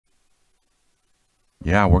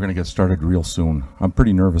Yeah, we're going to get started real soon. I'm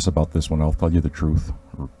pretty nervous about this one, I'll tell you the truth.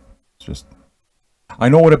 It's just, I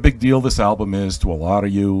know what a big deal this album is to a lot of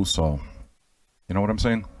you, so, you know what I'm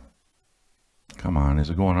saying? Come on, is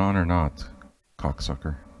it going on or not?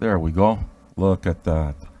 Cocksucker. There we go. Look at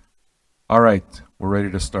that. All right, we're ready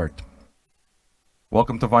to start.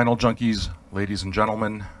 Welcome to Vinyl Junkies, ladies and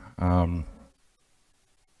gentlemen. I'm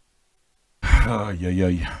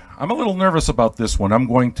a little nervous about this one. I'm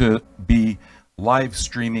going to be live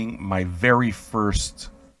streaming my very first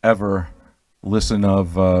ever listen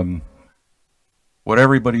of what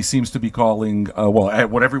everybody seems to be calling,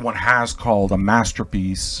 what everyone has called a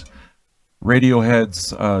masterpiece.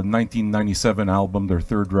 Radiohead's 1997 album, their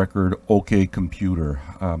third record, OK Computer.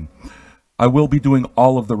 I will be doing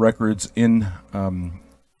all of the records in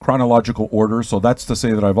chronological order, so that's to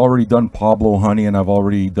say that I've already done Pablo Honey, and I've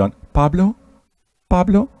already done... Pablo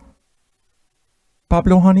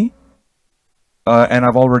Honey? And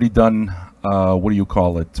I've already done, what do you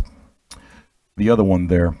call it? The other one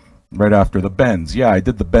there, right after, the Bends. Yeah, I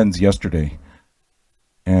did the Bends yesterday.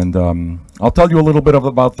 And I'll tell you a little bit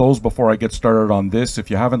about those before I get started on this. If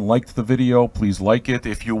you haven't liked the video, please like it.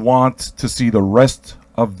 If you want to see the rest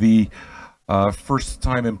of the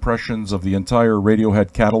first-time impressions of the entire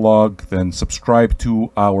Radiohead catalog, then subscribe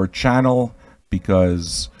to our channel,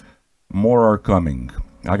 because more are coming.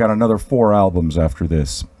 I got another 4 albums after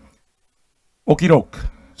this. Okie doke.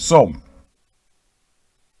 So,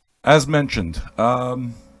 as mentioned,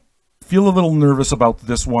 feel a little nervous about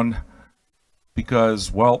this one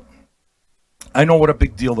because, well, I know what a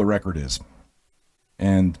big deal the record is.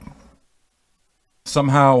 And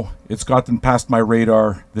somehow it's gotten past my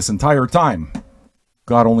radar this entire time.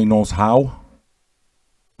 God only knows how,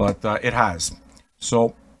 but it has.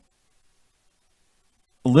 So,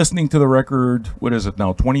 listening to the record, what is it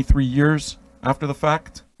now, 23 years after the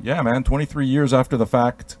fact? Yeah, man, 23 years after the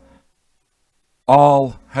fact.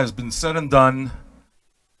 All has been said and done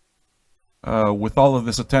with all of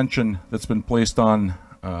this attention that's been placed on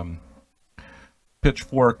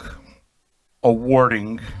Pitchfork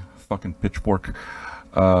awarding, fucking Pitchfork,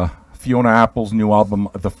 Fiona Apple's new album,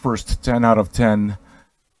 the first 10 out of 10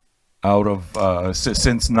 out of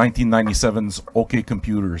since 1997's OK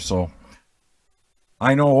Computer. So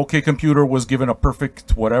I know OK Computer was given a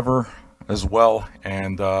perfect whatever as well,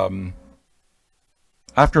 and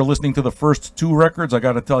after listening to the first 2 records, I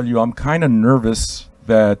gotta tell you, I'm kind of nervous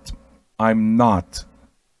that I'm not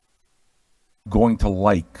going to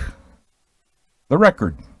like the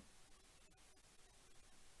record.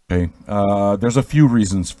 Okay, there's a few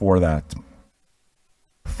reasons for that.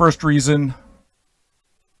 First reason,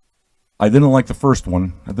 I didn't like the first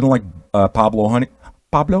one. I didn't like Pablo Honey.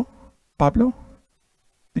 Pablo?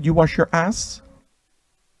 Did you wash your ass?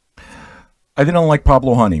 I didn't like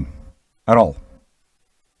Pablo Honey at all.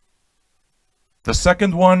 The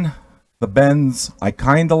second one, the Bends, I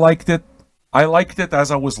kind of liked it. I liked it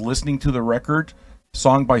as I was listening to the record,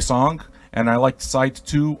 song by song, and I liked side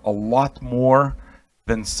 2 a lot more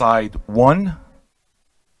than side 1.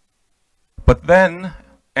 But then,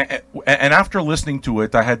 and after listening to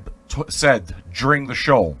it, I had said during the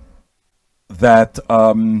show that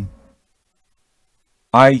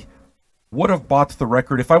I would have bought the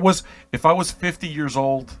record if I was 50 years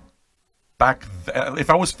old back. If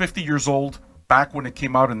I was 50 years old back when it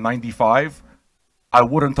came out in '95, I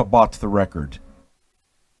wouldn't have bought the record.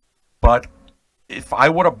 But if I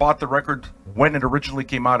would have bought the record when it originally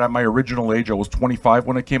came out, at my original age, I was 25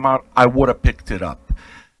 when it came out, I would have picked it up.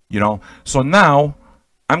 You know? So now,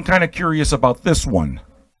 I'm kind of curious about this one.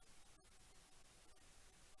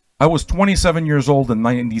 I was 27 years old in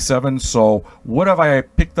 '97, so would have I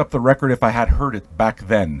picked up the record if I had heard it back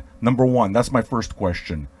then? Number 1, that's my first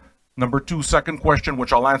question. Number 2, second question,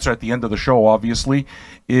 which I'll answer at the end of the show, obviously,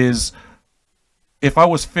 is if I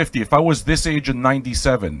was 50, if I was this age in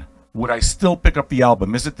 '97, would I still pick up the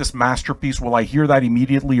album? Is it this masterpiece? Will I hear that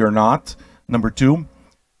immediately or not? Number 2.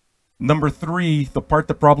 Number 3, the part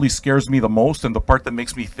that probably scares me the most and the part that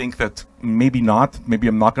makes me think that maybe not, maybe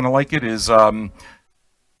I'm not going to like it is...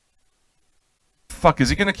 fuck, is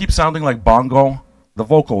he going to keep sounding like Bongo? The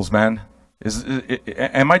vocals, man.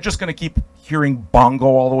 Am I just going to keep hearing Bongo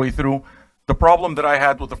all the way through? The problem that I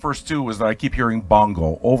had with the first 2 is that I keep hearing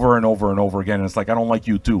Bongo over and over and over again, and it's like, I don't like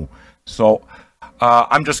you too. So,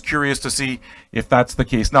 I'm just curious to see if that's the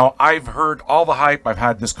case. Now, I've heard all the hype. I've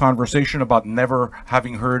had this conversation about never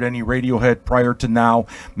having heard any Radiohead prior to now,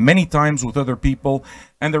 many times with other people,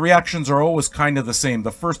 and the reactions are always kind of the same.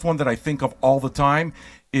 The first one that I think of all the time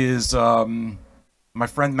is... my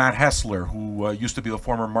friend Matt Hessler, who used to be the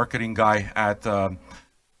former marketing guy at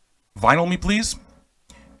Vinyl Me Please.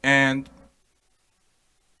 And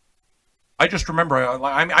I just remember,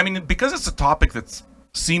 I mean, because it's a topic that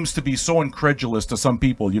seems to be so incredulous to some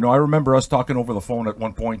people. You know, I remember us talking over the phone at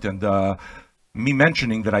one point, and me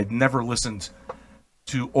mentioning that I'd never listened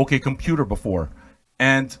to OK Computer before,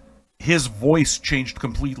 and his voice changed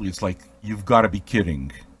completely. It's like, you've got to be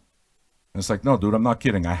kidding. And it's like, no, dude, I'm not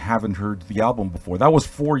kidding. I haven't heard the album before. That was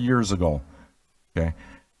 4 years ago. Okay.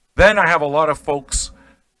 Then I have a lot of folks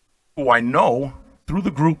who I know through the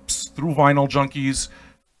groups, through Vinyl Junkies,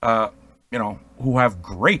 you know, who have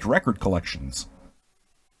great record collections.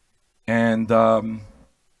 And tell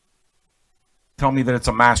me that it's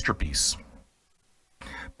a masterpiece.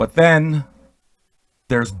 But then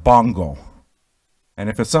there's Bongo. And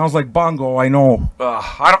if it sounds like Bongo, I know,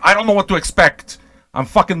 I don't know what to expect. I'm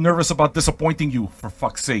fucking nervous about disappointing you, for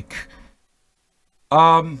fuck's sake.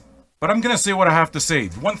 But I'm gonna say what I have to say.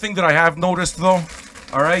 One thing that I have noticed, though,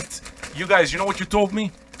 all right, you guys, you know what you told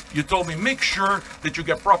me? You told me make sure that you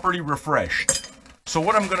get properly refreshed. So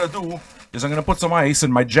what I'm gonna do is I'm gonna put some ice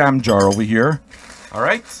in my jam jar over here. All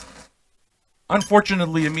right.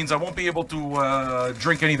 Unfortunately, it means I won't be able to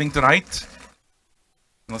drink anything tonight,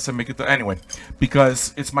 unless I make it to anyway,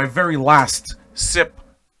 because it's my very last sip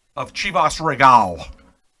of Chivas Regal.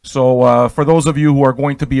 So for those of you who are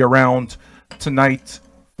going to be around tonight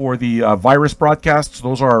for the virus broadcasts,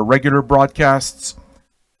 those are our regular broadcasts.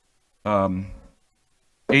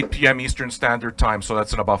 8 p.m. Eastern Standard Time, so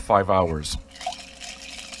that's in about 5 hours.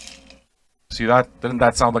 See that? Doesn't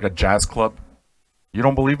that sound like a jazz club? You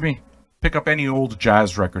don't believe me? Pick up any old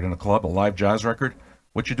jazz record in a club, a live jazz record.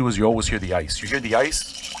 What you do is you always hear the ice. You hear the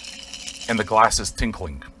ice, and the glass is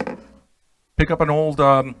tinkling. Pick up an old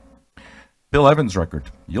Bill Evans record.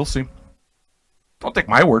 You'll see. Don't take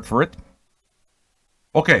my word for it.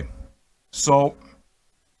 Okay, so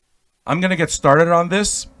I'm going to get started on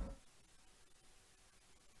this.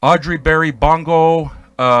 Audrey Berry Bongo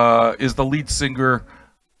is the lead singer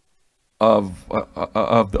of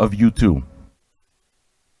U2.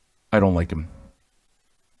 I don't like him.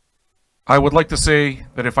 I would like to say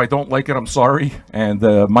that if I don't like it, I'm sorry, and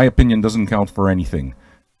my opinion doesn't count for anything.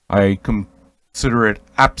 I consider it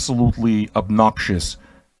absolutely obnoxious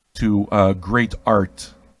to great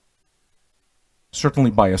art, certainly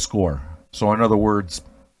by a score. So in other words,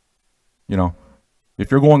 you know, if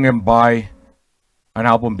you're going and buy an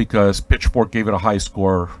album because Pitchfork gave it a high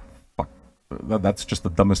score, fuck, that's just the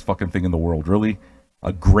dumbest fucking thing in the world. Really?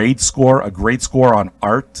 A great score on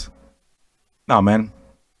art? Nah, man.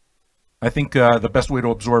 I think the best way to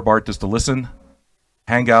absorb art is to listen,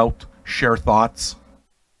 hang out, share thoughts.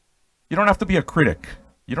 You don't have to be a critic.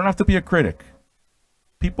 You don't have to be a critic.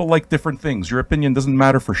 People like different things. Your opinion doesn't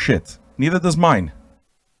matter for shit. Neither does mine.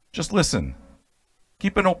 Just listen.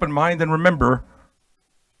 Keep an open mind and remember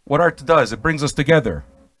what art does. It brings us together.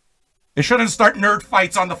 It shouldn't start nerd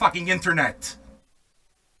fights on the fucking internet.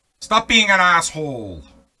 Stop being an asshole.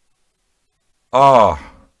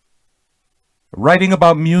 Writing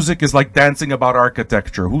about music is like dancing about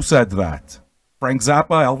architecture. Who said that? Frank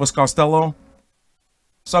Zappa? Elvis Costello?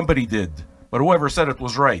 Somebody did. But whoever said it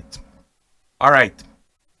was right. Alright.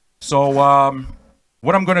 So,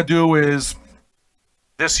 what I'm going to do is,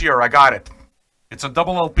 this here, I got it. It's a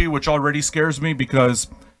double LP, which already scares me because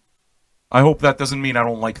I hope that doesn't mean I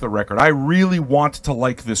don't like the record. I really want to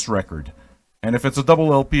like this record. And if it's a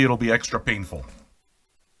double LP, it'll be extra painful.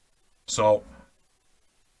 So,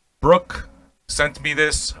 Brooke sent me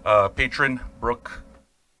this, patron, Brooke.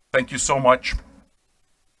 Thank you so much.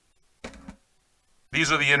 These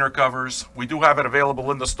are the inner covers. We do have it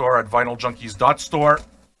available in the store at vinyljunkies.store.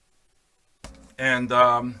 And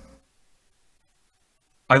I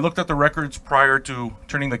looked at the records prior to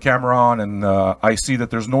turning the camera on, and I see that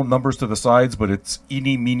there's no numbers to the sides, but it's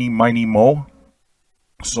eeny, meeny, miny, mo.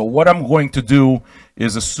 So what I'm going to do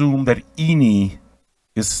is assume that eeny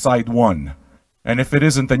is side 1. And if it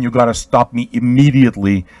isn't, then you got to stop me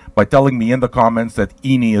immediately by telling me in the comments that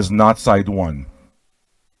eeny is not side 1.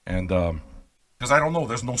 And because I don't know,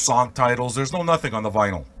 there's no song titles, there's no nothing on the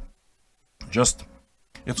vinyl. Just,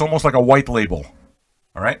 it's almost like a white label.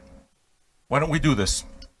 All right? Why don't we do this?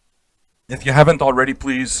 If you haven't already,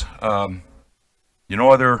 please, you know,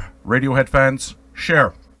 other Radiohead fans,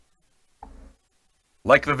 share.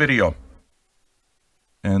 Like the video.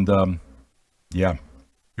 And, yeah,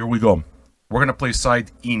 here we go. We're going to play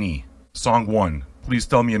side eeny, song 1. Please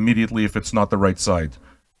tell me immediately if it's not the right side.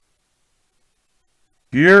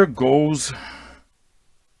 Here goes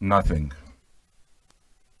nothing.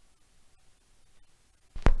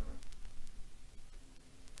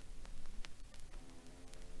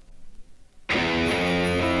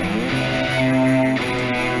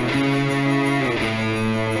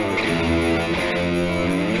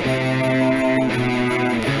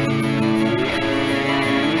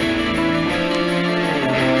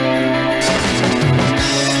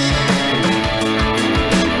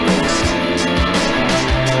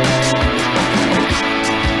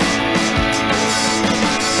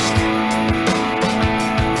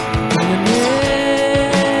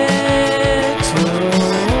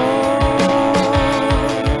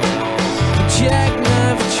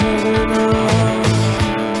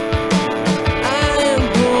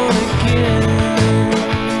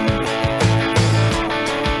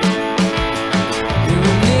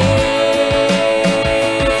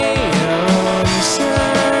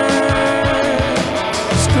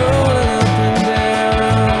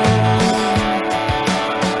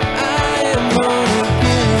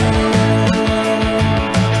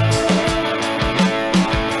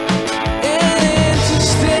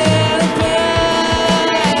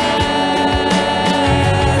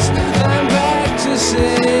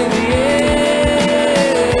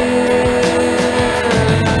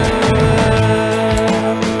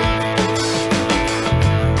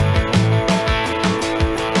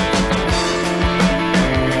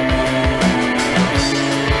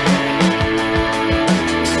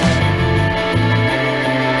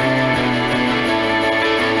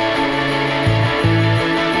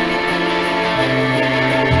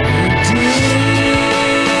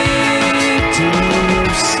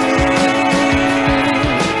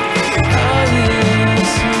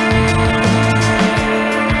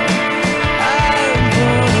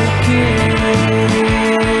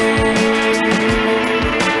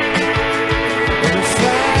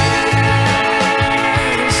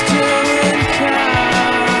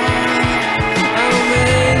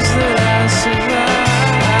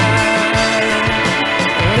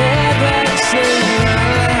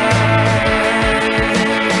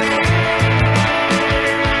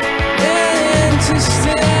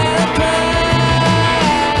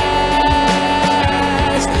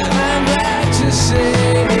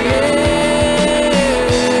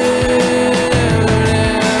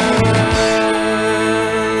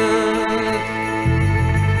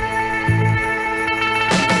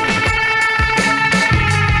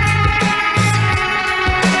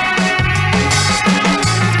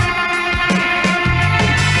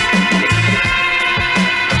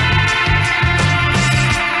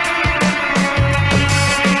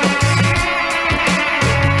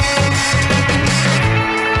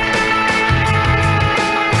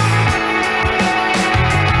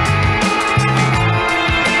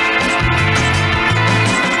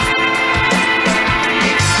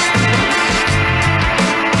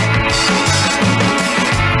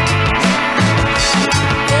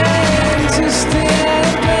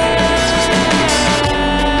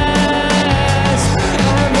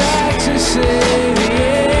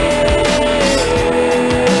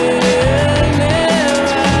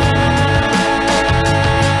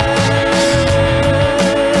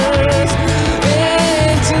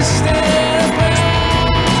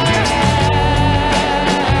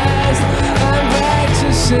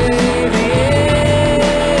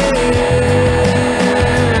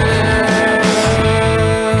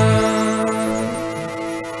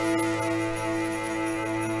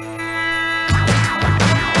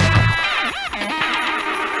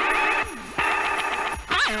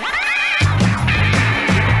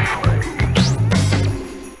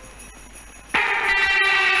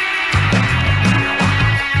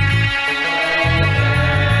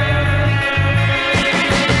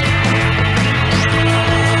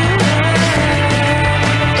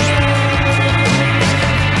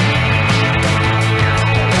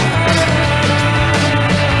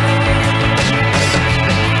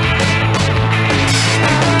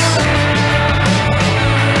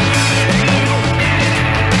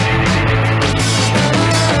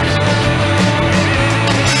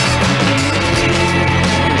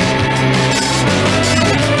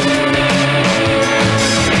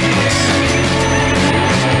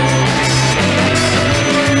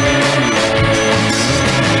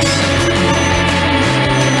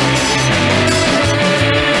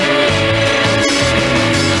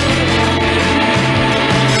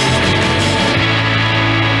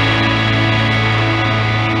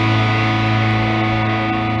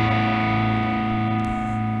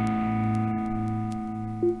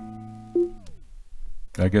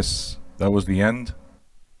 I guess that was the end.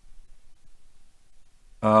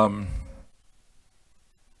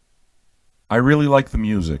 I really like the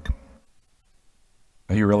music.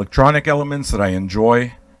 I hear electronic elements that I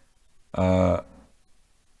enjoy. I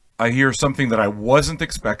hear something that I wasn't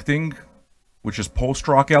expecting, which is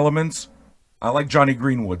post-rock elements. I like Johnny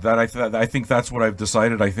Greenwood. I think that's what I've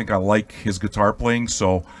decided. I think I like his guitar playing.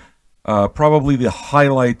 So probably the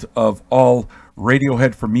highlight of all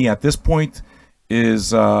Radiohead for me at this point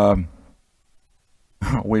is...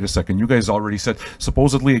 wait a second. You guys already said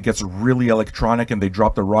supposedly it gets really electronic and they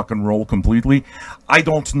drop the rock and roll completely. I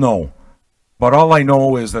don't know. But all I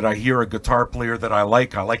know is that I hear a guitar player that I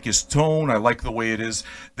like. I like his tone. I like the way it is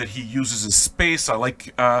that he uses his space. I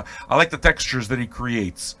like the textures that he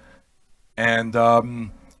creates. And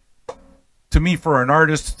to me, for an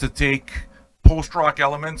artist to take post-rock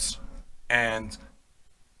elements and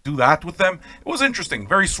do that with them, it was interesting.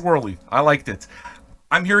 Very swirly. I liked it.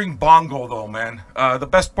 I'm hearing bongo, though, man. The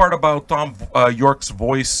best part about Tom York's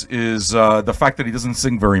voice is the fact that he doesn't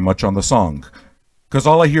sing very much on the song. Because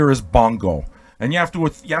all I hear is bongo. And you have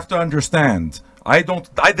to understand, I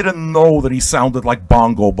didn't know that he sounded like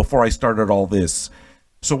bongo before I started all this.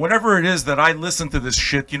 So whenever it is that I listen to this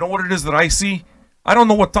shit, you know what it is that I see? I don't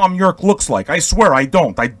know what Tom York looks like. I swear I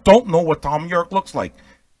don't. I don't know what Tom York looks like.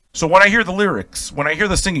 So when I hear the lyrics, when I hear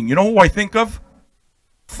the singing, you know who I think of?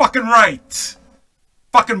 Fucking right.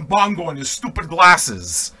 Fucking bongo and his stupid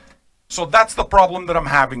glasses. So that's the problem that I'm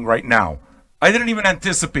having right now. I didn't even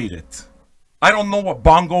anticipate it. I don't know what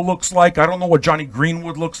bongo looks like. I don't know what Johnny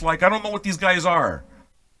Greenwood looks like. I don't know what these guys are.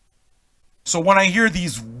 So when I hear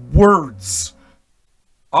these words,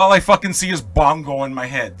 all I fucking see is bongo in my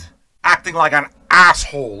head. Acting like an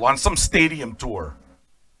asshole on some stadium tour.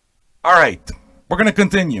 Alright, we're gonna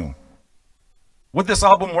continue. Would this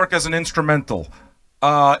album work as an instrumental?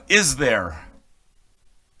 Is there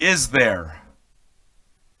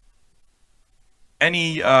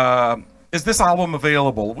any, is this album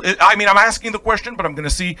available? I mean, I'm asking the question, but I'm going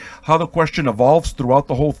to see how the question evolves throughout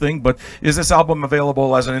the whole thing. But is this album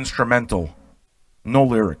available as an instrumental? No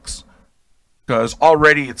lyrics. Because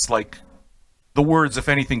already it's like the words, if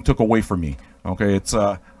anything, took away from me. Okay, it's,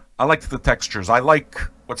 I liked the textures. I like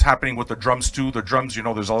what's happening with the drums too. The drums, you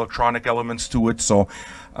know, there's electronic elements to it, so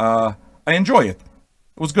I enjoy it.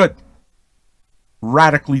 It was good.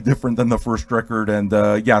 Radically different than the first record, and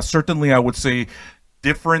yeah, certainly I would say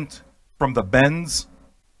different from the bends.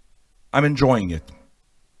 I'm enjoying it.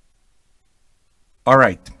 All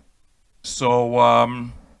right, so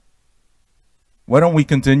why don't we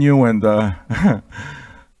continue, and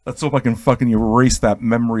let's hope I can fucking erase that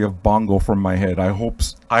memory of Bongo from my head. I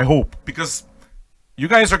hope, because you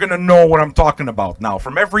guys are gonna know what I'm talking about now.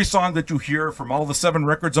 From every song that you hear, from all the 7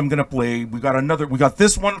 records I'm gonna play, we got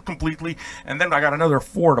this one completely, and then I got another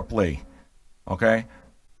 4 to play. Okay?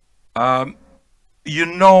 You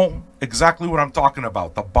know exactly what I'm talking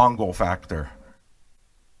about, the bongo factor.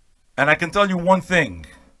 And I can tell you one thing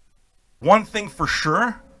for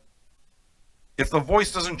sure. If the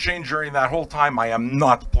voice doesn't change during that whole time, I am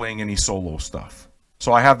not playing any solo stuff.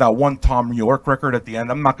 So I have that one Tom York record at the end.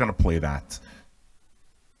 I'm not gonna play that.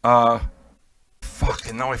 Fuck,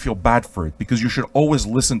 and now I feel bad for it, because you should always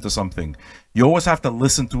listen to something. You always have to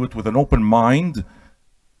listen to it with an open mind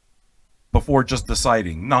before just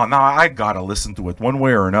deciding, no, I gotta listen to it one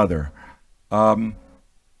way or another.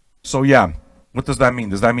 So yeah, what does that mean?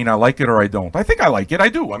 Does that mean I like it or I don't? I think I like it. I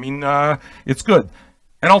do. I mean, it's good.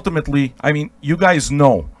 And ultimately, I mean, you guys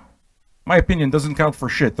know, my opinion doesn't count for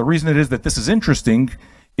shit. The reason it is that this is interesting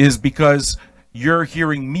is because you're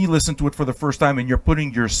hearing me listen to it for the first time, and you're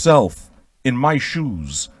putting yourself in my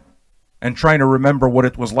shoes and trying to remember what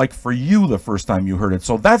it was like for you the first time you heard it.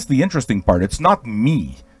 So that's the interesting part. It's not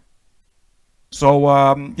me.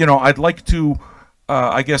 So, you know, I'd like to,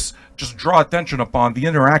 I guess, just draw attention upon the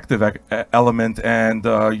interactive element, and,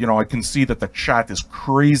 you know, I can see that the chat is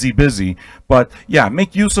crazy busy, but yeah,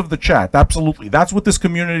 make use of the chat. Absolutely. That's what this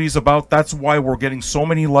community is about. That's why we're getting so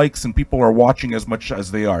many likes and people are watching as much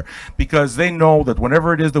as they are, because they know that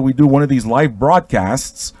whenever it is that we do one of these live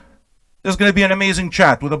broadcasts, there's going to be an amazing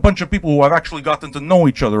chat with a bunch of people who have actually gotten to know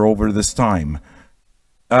each other over this time.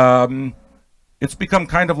 It's become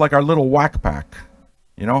kind of like our little whack pack.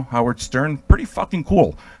 You know, Howard Stern, pretty fucking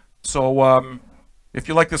cool. So, if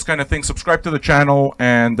you like this kind of thing, subscribe to the channel,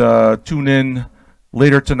 and tune in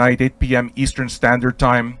later tonight, 8 p.m. Eastern Standard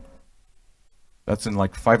Time. That's in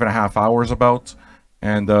like 5.5 hours about.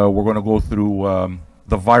 And we're going to go through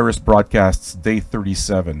the virus broadcasts, day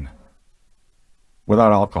 37.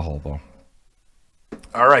 Without alcohol, though.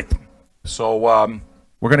 All right. So,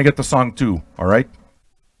 we're going to get to song 2, all right?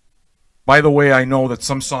 By the way, I know that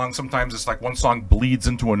some songs, sometimes it's like one song bleeds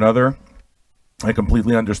into another. I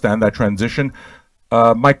completely understand that transition.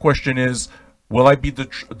 My question is, will I be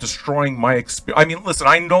destroying my experience? I mean, listen,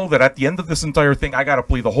 I know that at the end of this entire thing, I got to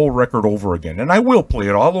play the whole record over again. And I will play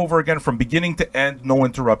it all over again from beginning to end, no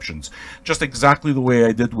interruptions. Just exactly the way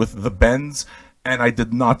I did with The Bends, and I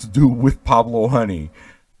did not do with Pablo Honey.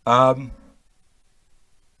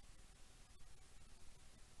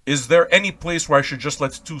 Is there any place where I should just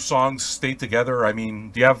let 2 songs stay together? I mean,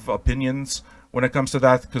 do you have opinions when it comes to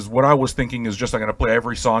that? Because what I was thinking is just I'm going to play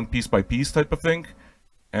every song piece by piece type of thing.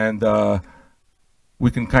 And we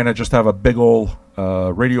can kind of just have a big old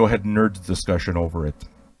Radiohead nerd discussion over it.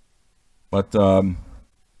 But,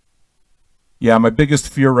 yeah, my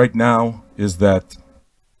biggest fear right now is that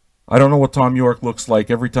I don't know what Tom York looks like.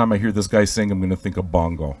 Every time I hear this guy sing, I'm going to think of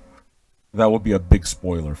Bongo. That would be a big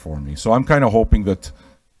spoiler for me. So I'm kind of hoping that,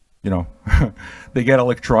 you know, they get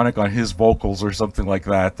electronic on his vocals or something like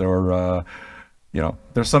that, or, you know,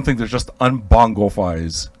 there's something that just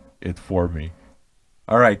unbongofies it for me.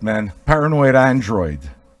 All right, man. Paranoid Android.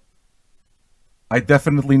 I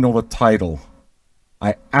definitely know the title.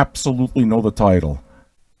 I absolutely know the title.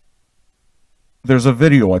 There's a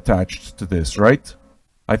video attached to this, right?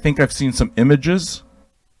 I think I've seen some images,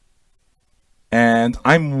 and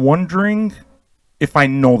I'm wondering if I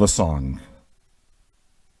know the song.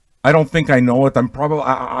 I don't think I know it.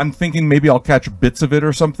 I'm thinking maybe I'll catch bits of it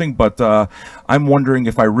or something, but I'm wondering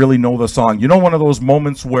if I really know the song. You know, one of those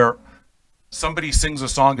moments where somebody sings a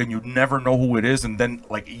song and you never know who it is, and then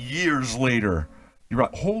like years later, you're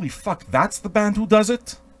like, holy fuck, that's the band who does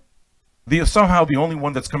it? Somehow the only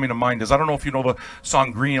one that's coming to mind is, I don't know if you know the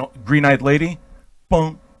song Green-Eyed Lady.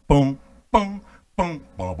 Boom, boom, boom, boom,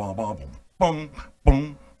 boom, boom, boom, boom, boom,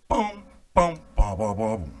 boom, boom, boom, boom,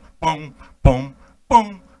 boom, boom. Boom,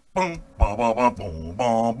 boom, boom, boom, boom, boom,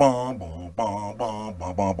 boom, boom,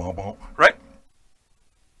 boom, boom, boom, boom. Right?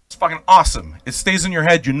 It's fucking awesome. It stays in your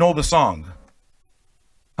head. You know the song.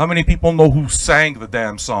 How many people know who sang the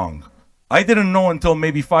damn song? I didn't know until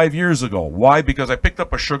maybe 5 years ago. Why? Because I picked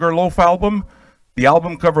up a Sugarloaf album. The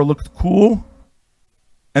album cover looked cool.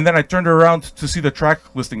 And then I turned around to see the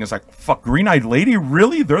track listing. It's like, fuck, Green-Eyed Lady?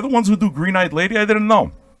 Really? They're the ones who do Green-Eyed Lady? I didn't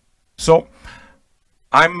know. So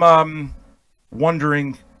I'm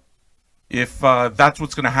wondering if that's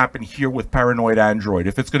what's going to happen here with Paranoid Android.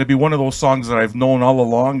 If it's going to be one of those songs that I've known all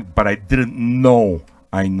along, but I didn't know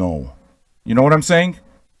I know. You know what I'm saying?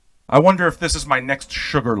 I wonder if this is my next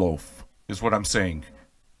Sugarloaf, is what I'm saying.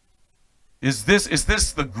 Is this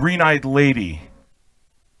the green-eyed lady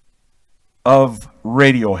of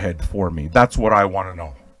Radiohead for me? That's what I want to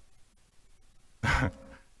know.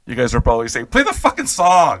 You guys are probably saying, play the fucking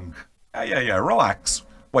song. Yeah, relax.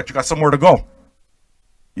 What, you got somewhere to go?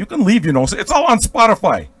 You can leave, you know. It's all on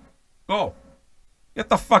Spotify. Go. Get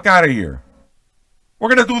the fuck out of here.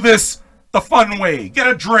 We're going to do this the fun way. Get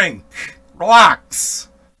a drink. Relax.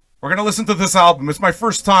 We're going to listen to this album. It's my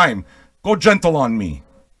first time. Go gentle on me.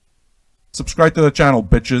 Subscribe to the channel,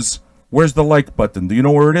 bitches. Where's the like button? Do you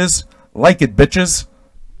know where it is? Like it, bitches.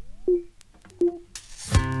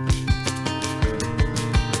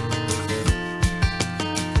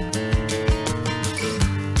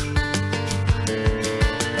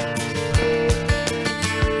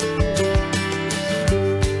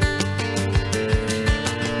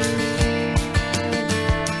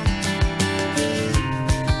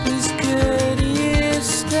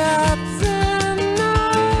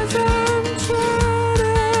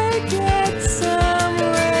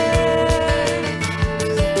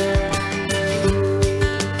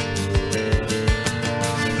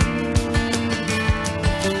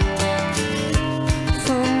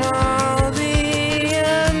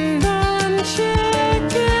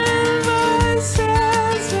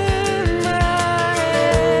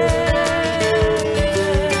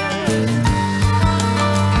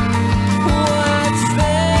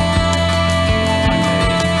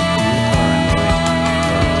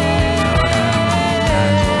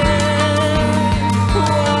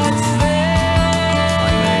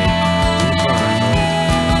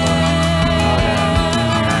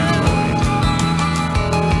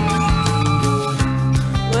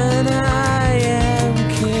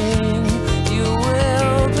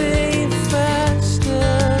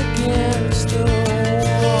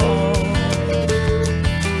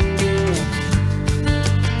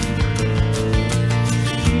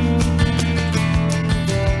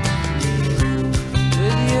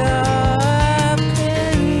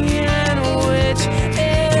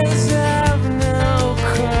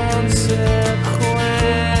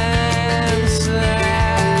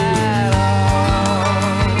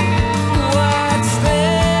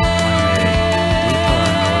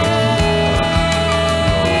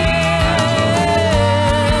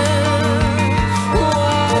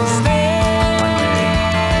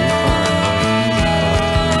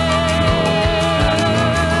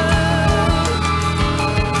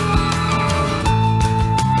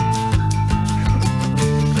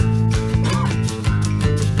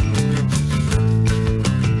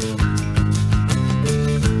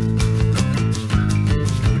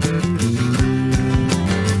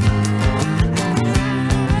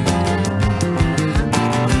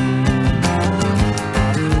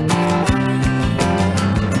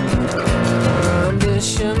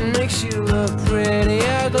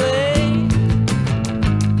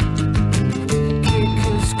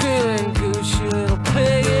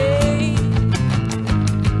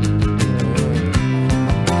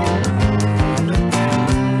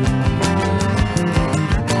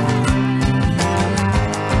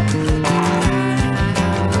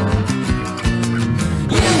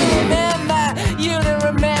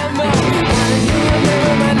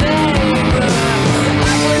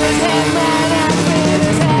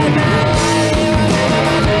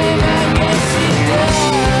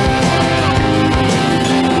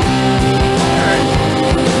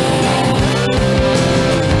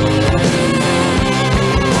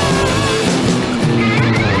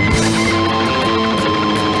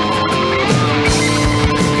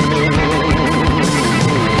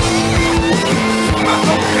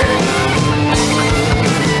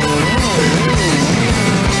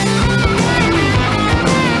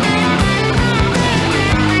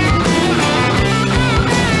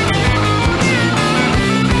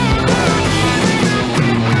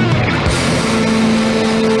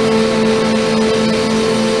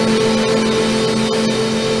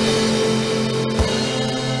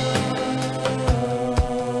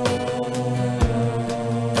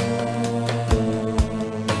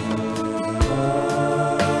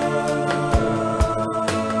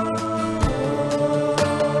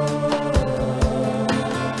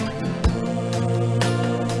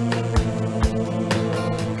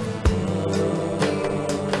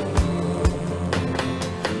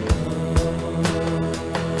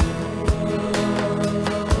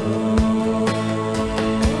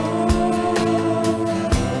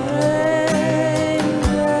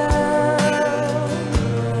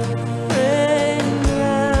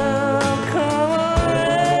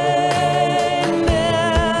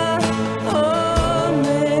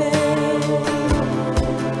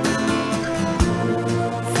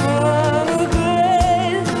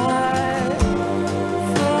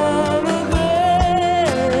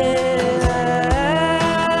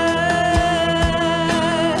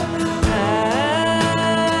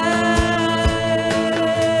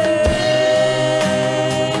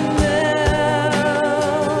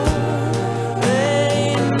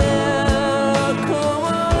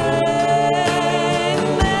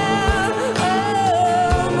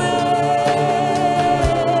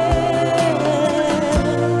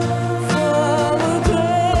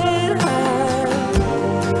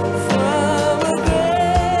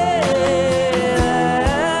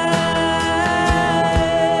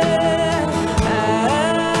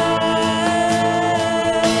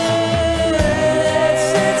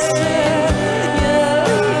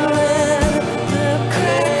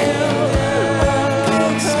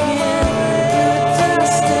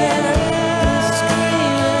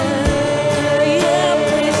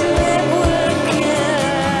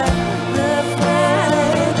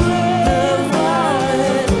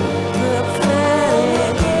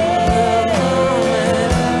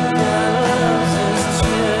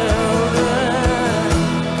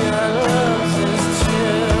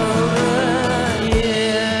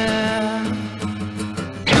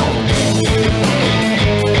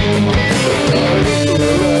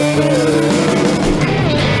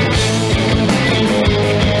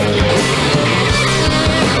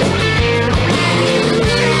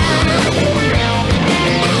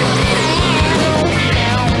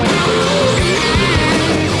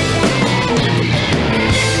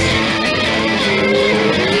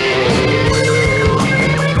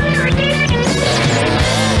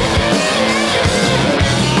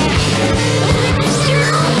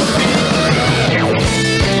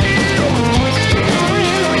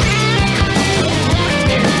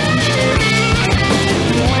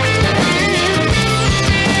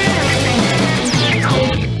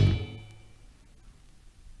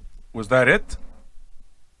 Was that it?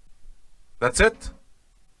 That's it?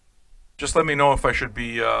 Just let me know if I should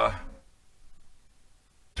be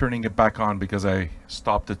turning it back on because I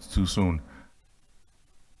stopped it too soon.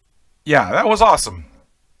 Yeah, that was awesome.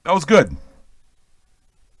 That was good.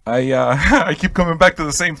 I keep coming back to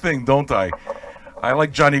the same thing, don't I? I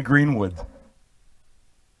like Johnny Greenwood.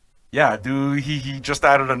 Yeah, dude, he just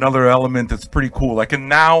added another element. It's pretty cool. I can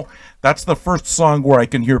now, that's the first song where I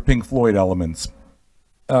can hear Pink Floyd elements.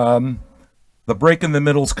 The break in the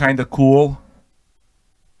middle's kind of cool.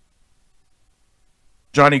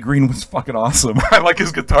 Johnny Greenwood's fucking awesome. I like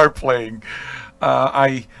his guitar playing.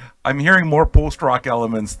 I'm hearing more post-rock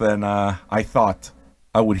elements than I thought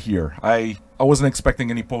I would hear. I wasn't expecting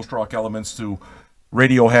any post-rock elements to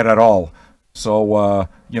Radiohead at all. So,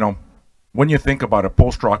 you know, when you think about it,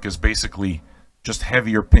 post-rock is basically just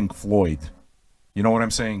heavier Pink Floyd. You know what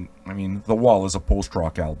I'm saying? I mean, The Wall is a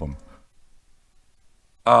post-rock album.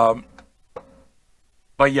 But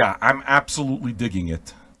yeah, I'm absolutely digging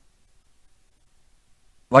it.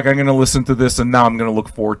 Like, I'm going to listen to this, and now I'm going to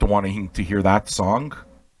look forward to wanting to hear that song.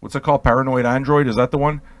 What's it called? Paranoid Android? Is that the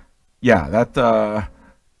one? Yeah, that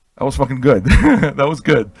was fucking good. That was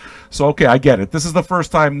good. So, okay, I get it. This is the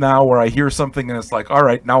first time now where I hear something and it's like, all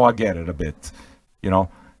right, now I get it a bit. You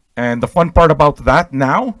know? And the fun part about that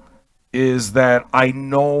now is that I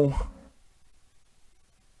know,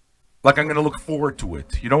 like, I'm going to look forward to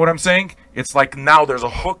it. You know what I'm saying? It's like now there's a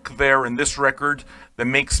hook there in this record that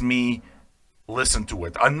makes me listen to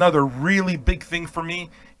it. Another really big thing for me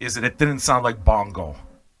is that it didn't sound like bongo.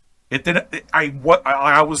 It didn't.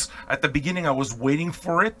 I was at the beginning. I was waiting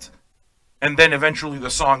for it, and then eventually the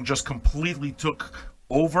song just completely took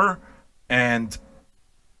over, and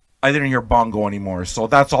I didn't hear bongo anymore. So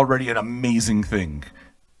that's already an amazing thing.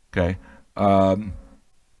 Okay. All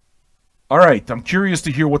right. I'm curious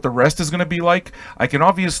to hear what the rest is going to be like. I can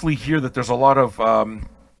obviously hear that there's a lot of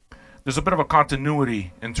there's a bit of a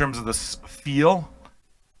continuity in terms of this feel.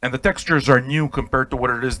 And the textures are new compared to what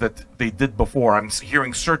it is that they did before. I'm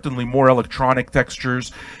hearing certainly more electronic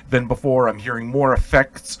textures than before. I'm hearing more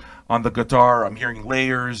effects on the guitar. I'm hearing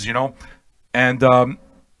layers, you know. And, I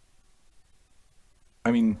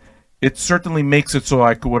mean, it certainly makes it so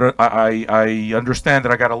I understand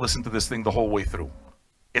that I got to listen to this thing the whole way through.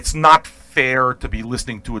 It's not fair to be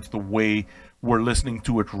listening to it the way we're listening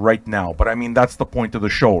to it right now. But, I mean, that's the point of the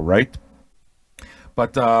show, right?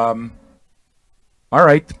 But, all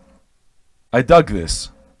right, I dug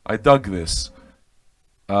this. I dug this.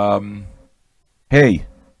 Hey,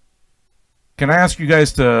 can I ask you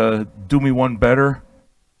guys to do me one better?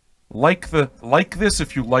 Like this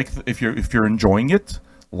if you like if you're enjoying it.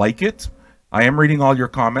 Like it. I am reading all your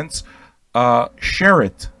comments. Share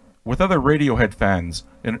it with other Radiohead fans.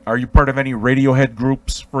 And are you part of any Radiohead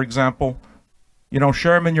groups, for example? You know,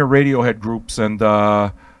 share them in your Radiohead groups, and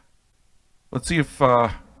let's see if.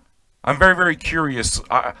 I'm very, very curious.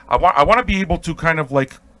 I want to be able to kind of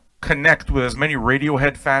like connect with as many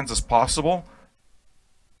Radiohead fans as possible,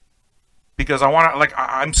 because I want to, like,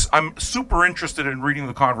 I'm super interested in reading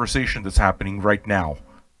the conversation that's happening right now.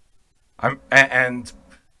 And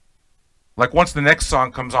like once the next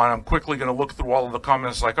song comes on, I'm quickly going to look through all of the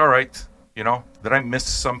comments, like, all right, you know, did I miss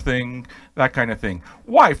something? That kind of thing.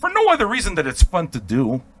 Why? For no other reason that it's fun to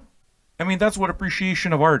do. I mean, that's what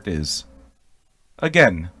appreciation of art is.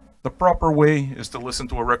 Again, the proper way is to listen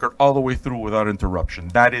to a record all the way through without interruption.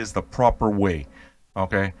 That is the proper way,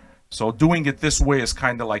 okay? So doing it this way is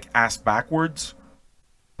kind of like ass backwards,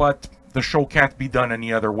 but the show can't be done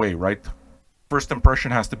any other way, right? First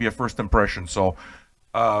impression has to be a first impression, so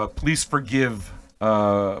please forgive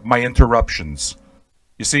my interruptions.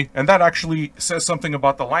 You see? And that actually says something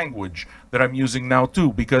about the language that I'm using now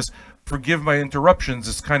too, because forgive my interruptions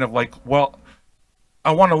is kind of like, well,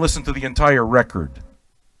 I want to listen to the entire record.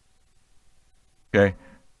 Okay,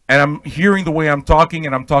 and I'm hearing the way I'm talking,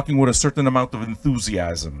 and I'm talking with a certain amount of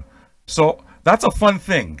enthusiasm. So that's a fun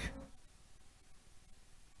thing.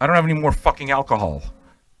 I don't have any more fucking alcohol.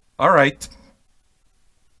 All right.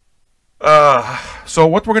 So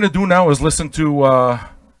what we're gonna do now is listen to.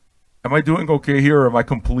 Am I doing okay here, or am I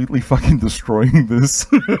completely fucking destroying this?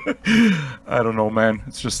 I don't know, man.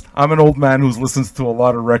 It's just I'm an old man who listens to a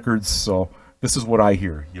lot of records, so this is what I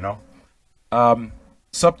hear. You know.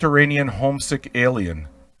 Subterranean, Homesick, Alien.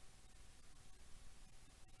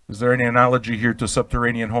 Is there any analogy here to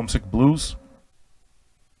Subterranean, Homesick Blues?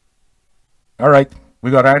 All right,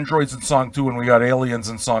 we got androids in song 2 and we got aliens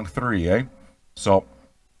in song 3, eh? So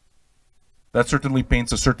that certainly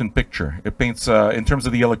paints a certain picture. It paints, in terms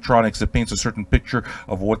of the electronics, it paints a certain picture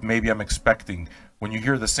of what maybe I'm expecting when you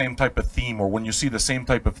hear the same type of theme, or when you see the same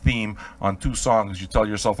type of theme on two songs, you tell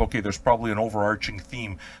yourself, okay, there's probably an overarching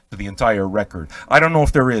theme to the entire record. I don't know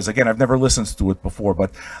if there is. Again, I've never listened to it before,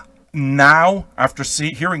 but now, after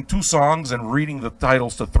hearing two songs and reading the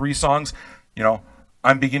titles to three songs, you know,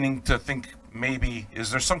 I'm beginning to think, maybe,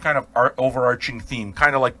 is there some kind of overarching theme,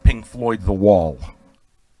 kind of like Pink Floyd, The Wall?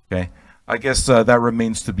 Okay, I guess that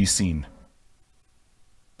remains to be seen.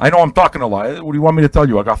 I know I'm talking a lot. What do you want me to tell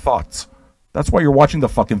you? I got thoughts. That's why you're watching the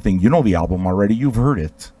fucking thing. You know the album already. You've heard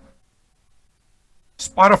it.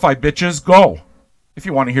 Spotify, bitches, go. If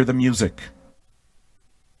you want to hear the music.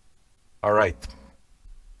 All right.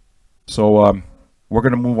 So, we're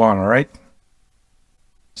going to move on, all right?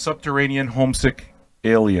 Subterranean, Homesick,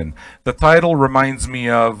 Alien. The title reminds me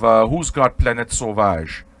of Who's Got Planète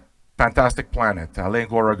Sauvage? Fantastic Planet, Alain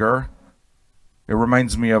Goraguer. It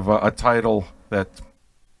reminds me of a title that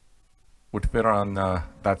would fit on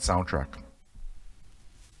that soundtrack.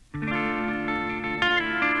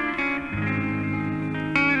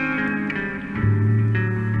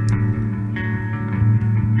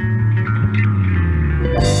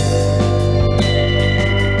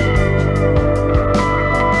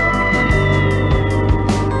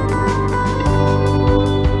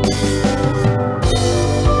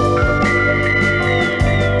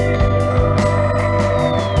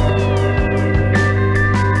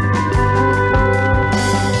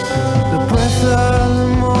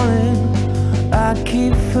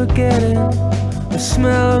 Forgetting the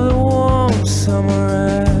smell of the warm summer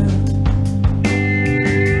air.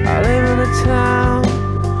 I live in a town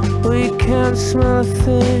where you can't smell a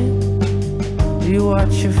thing. You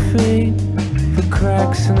watch your feet for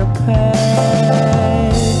cracks in the pavement.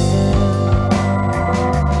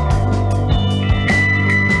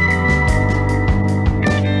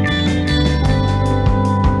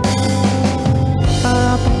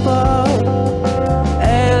 Up above,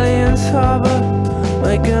 aliens hover,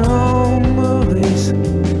 making home movies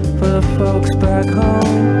for the folks back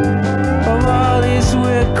home. Of all these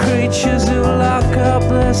weird creatures who lock up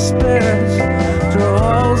their spirits,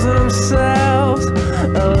 draw holes in themselves,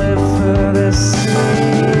 and live for their secrets.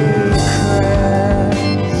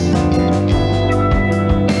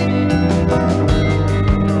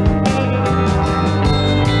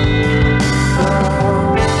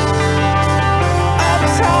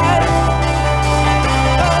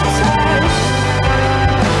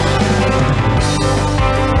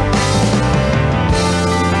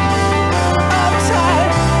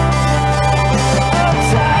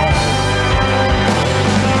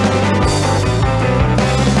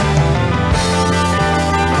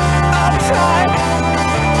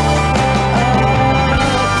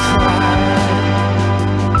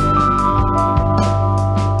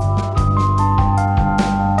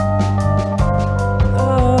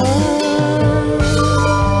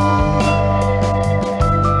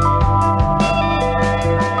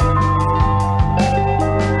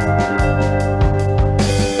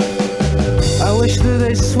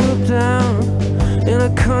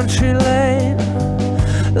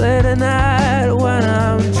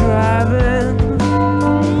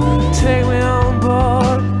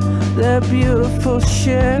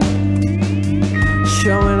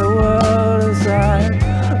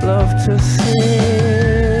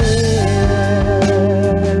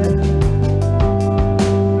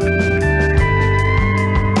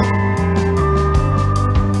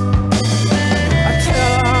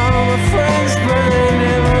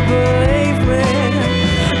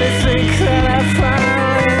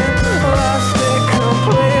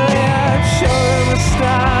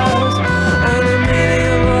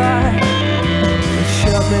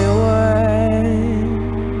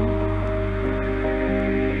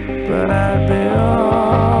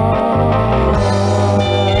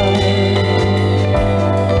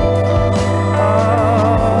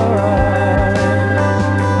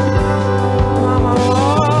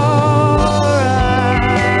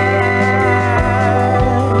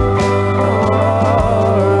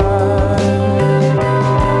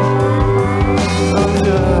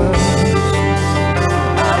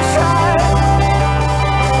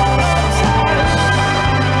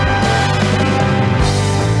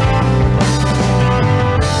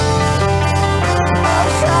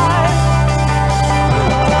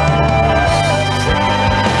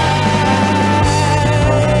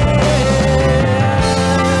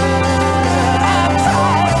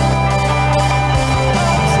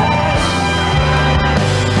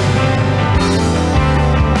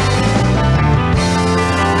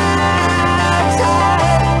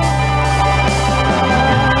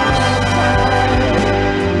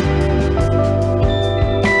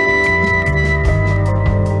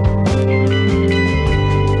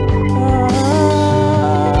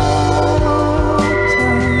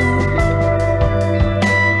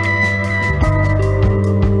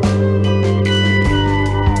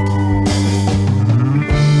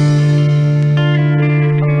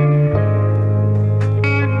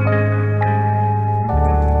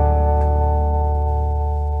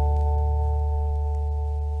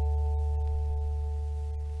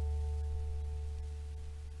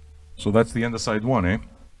 So that's the end of side one, eh?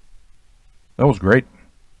 That was great. I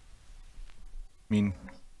mean,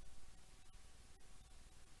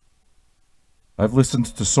 I've listened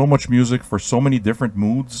to so much music for so many different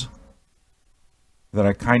moods that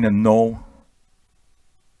I kind of know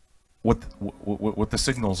what the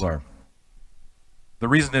signals are. The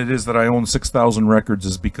reason it is that I own 6,000 records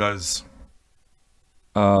is because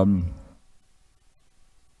I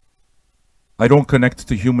don't connect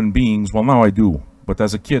to human beings. Well, now I do. But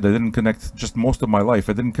as a kid, I didn't connect, just most of my life,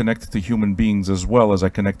 I didn't connect to human beings as well as I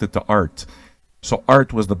connected to art. So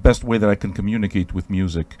art was the best way that I can communicate with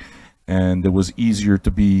music. And it was easier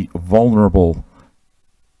to be vulnerable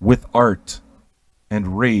with art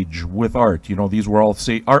and rage with art. You know, these were all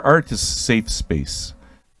safe. Art is safe space.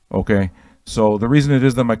 Okay? So the reason it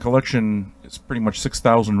is that my collection is pretty much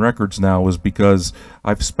 6,000 records now is because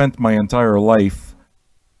I've spent my entire life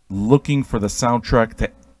looking for the soundtrack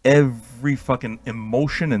to every fucking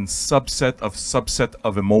emotion and subset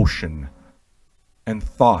of emotion and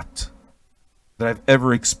thought that I've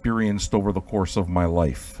ever experienced over the course of my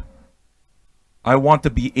life. I want to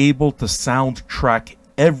be able to soundtrack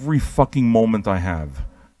every fucking moment I have.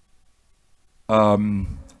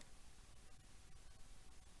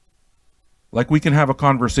 Like, we can have a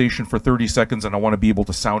conversation for 30 seconds and I want to be able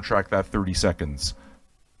to soundtrack that 30 seconds.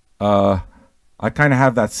 I kind of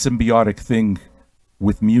have that symbiotic thing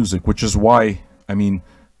with music, which is why, I mean,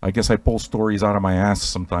 I guess I pull stories out of my ass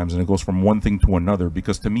sometimes and it goes from one thing to another,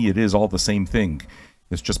 because to me it is all the same thing.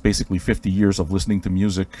 It's just basically 50 years of listening to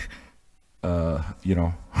music, you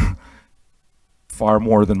know, far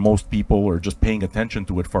more than most people, or just paying attention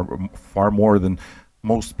to it far more than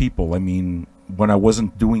most people. I mean, when I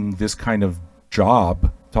wasn't doing this kind of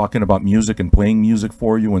job, talking about music and playing music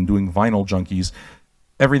for you and doing Vinyl Junkies,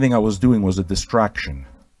 everything I was doing was a distraction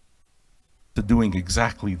to doing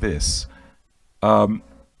exactly this. The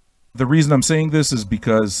reason I'm saying this is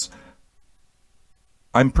because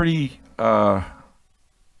I'm pretty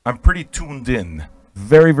tuned in,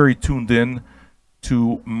 very, very tuned in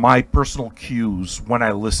to my personal cues when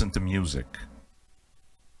I listen to music.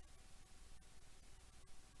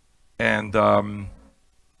 And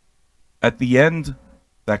at the end,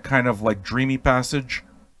 that kind of like dreamy passage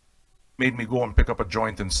made me go and pick up a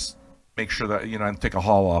joint and make sure that, you know, and take a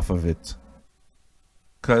haul off of it,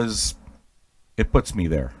 because it puts me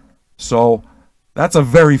there. So that's a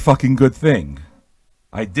very fucking good thing.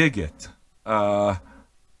 I dig it.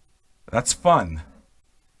 That's fun.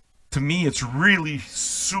 To me, it's really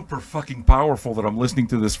super fucking powerful that I'm listening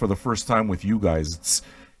to this for the first time with you guys.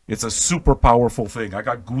 It's a super powerful thing. I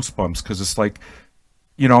got goosebumps because it's like,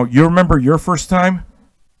 you know, you remember your first time?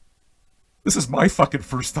 This is my fucking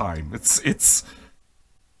first time. It's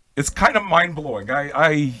kind of mind-blowing.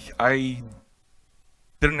 I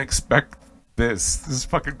didn't expect this. This is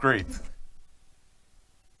fucking great.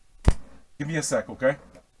 Give me a sec, okay?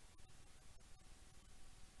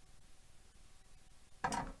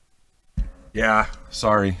 Yeah,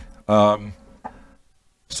 sorry.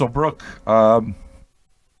 So Brooke,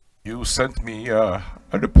 you sent me an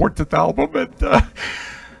important album, and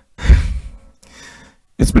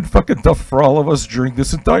it's been fucking tough for all of us during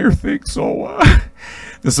this entire thing, so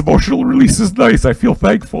this emotional release is nice. I feel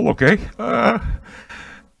thankful, okay?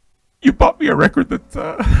 You bought me a record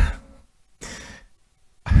that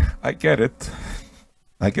I get it.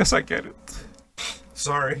 I guess I get it.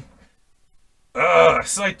 Sorry.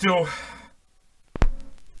 Side 2.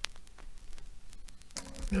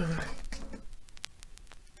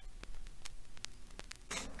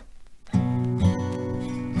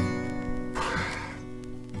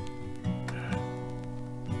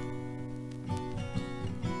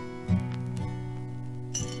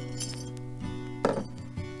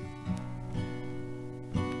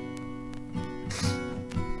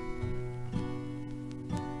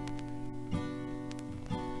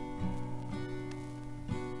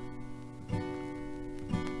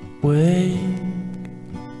 Wake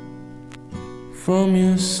from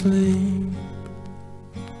your sleep,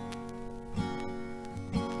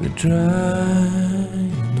 the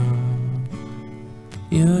drying of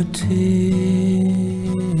your tears.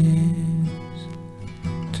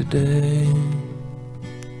 Today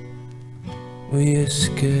we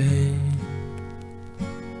escape,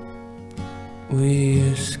 we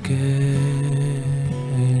escape.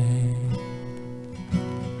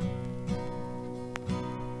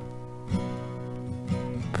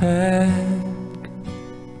 Pack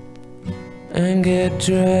and get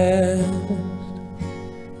dressed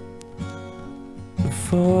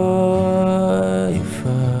before your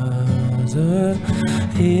father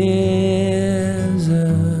hears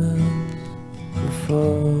us,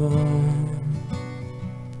 before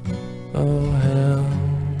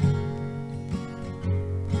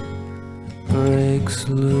breaks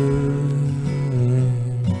loose.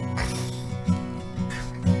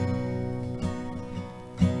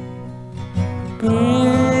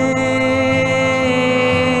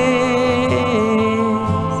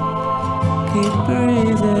 Keep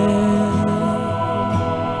breathing.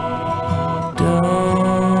 Don't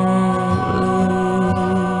lose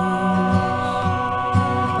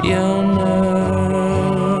your nerve.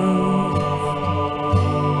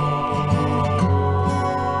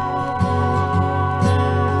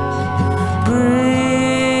 Breathe.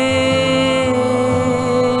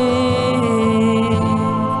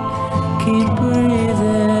 Keep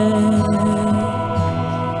breathing.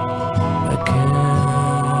 I can't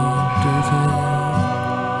do this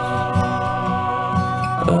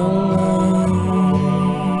alone.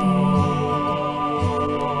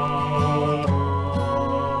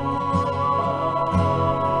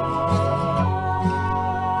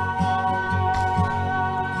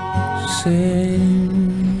 Sing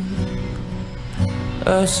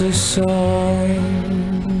us a song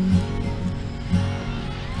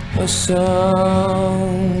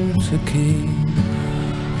to keep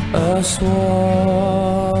us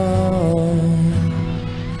warm.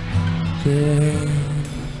 There's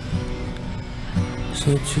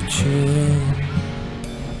such a chill,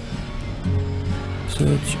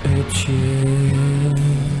 such a chill.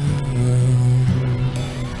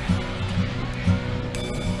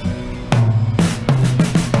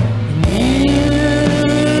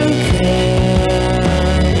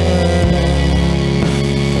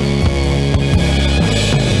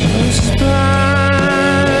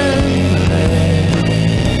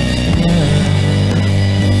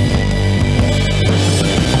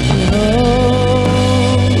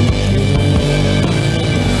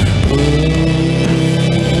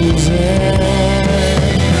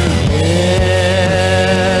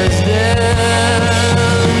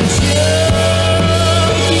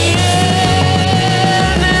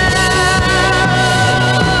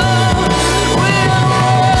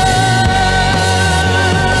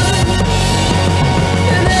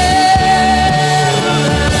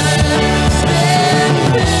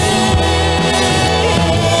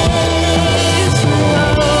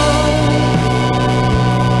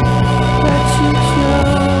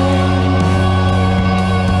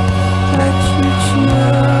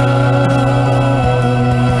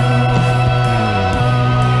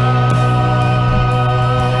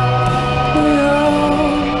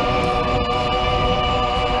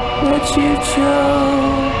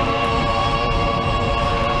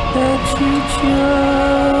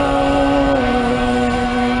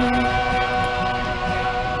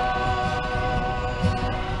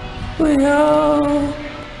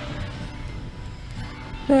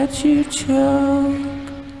 Let you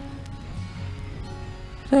choke,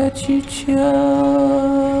 let you choke.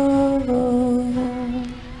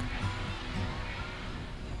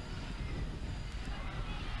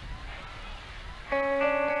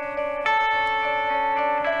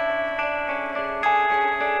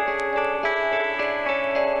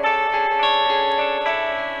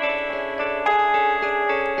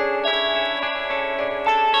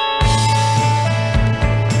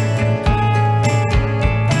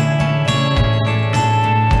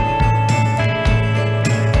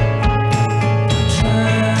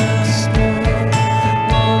 Try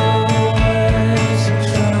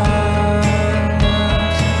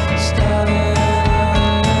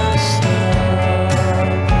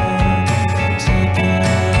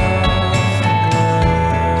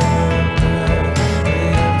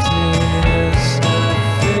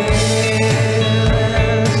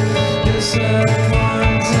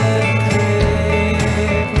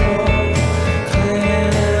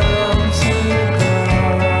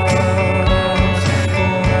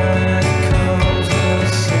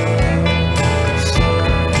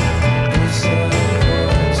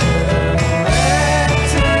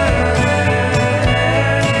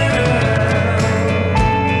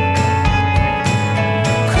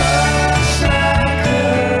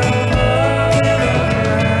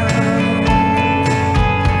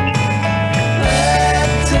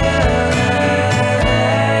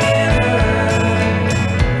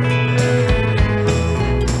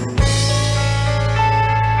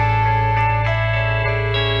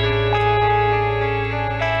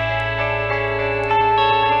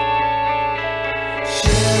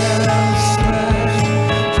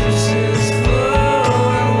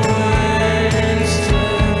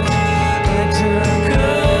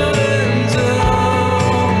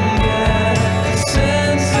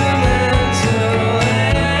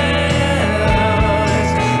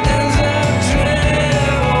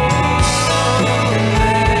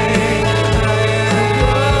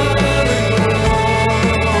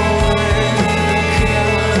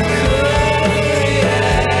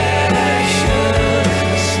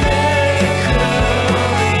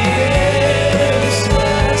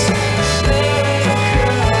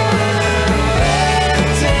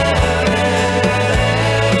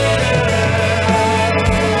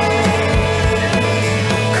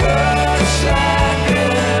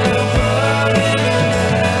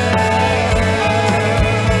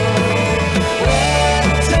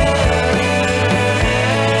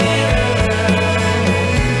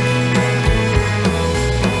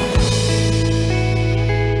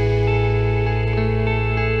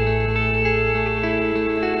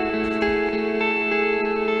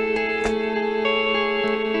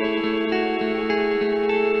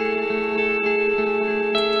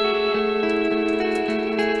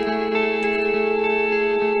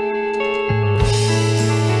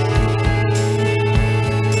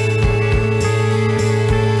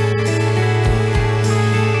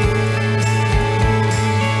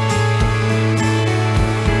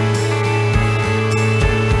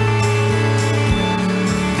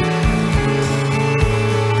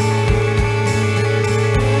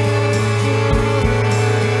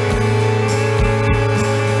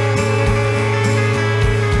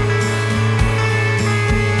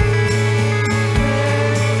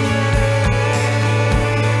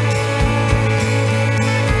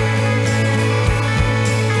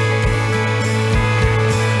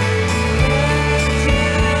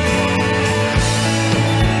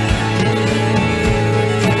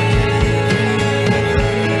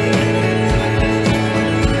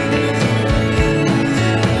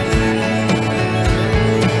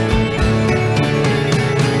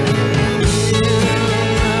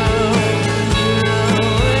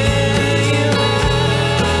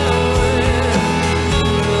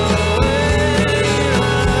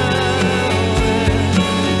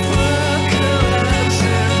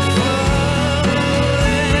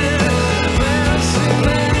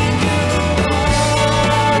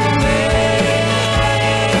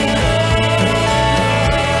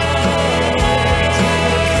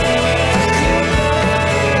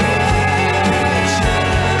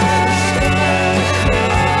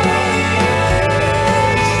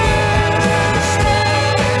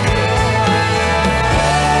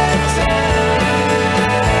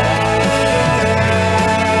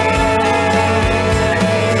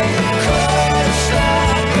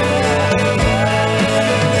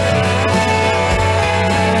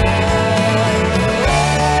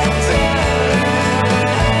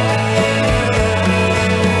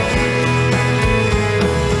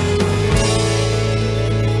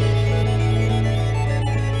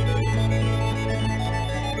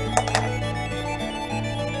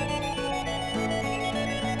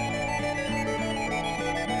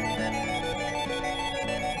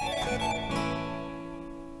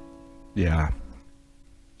Yeah.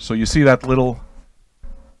 So you see that little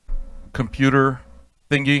computer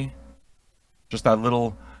thingy? Just that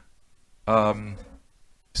little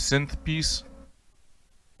synth piece?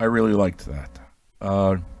 I really liked that.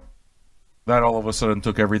 That all of a sudden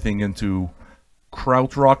took everything into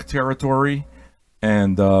krautrock territory.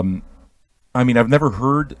 And, I mean, I've never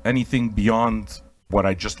heard anything beyond what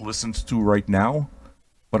I just listened to right now.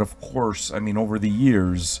 But of course, I mean, over the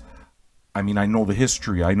years, I mean, I know the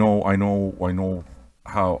history. I know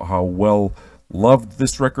how well loved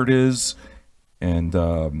this record is.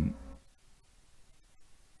 And,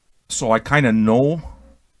 so I kind of know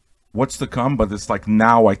what's to come, but it's like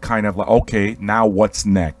now I kind of like, okay, now what's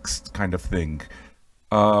next kind of thing.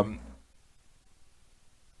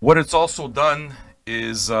 What it's also done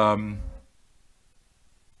is I'm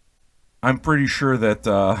pretty sure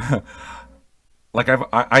that like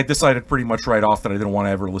I decided pretty much right off that I didn't want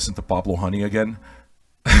to ever listen to Pablo Honey again.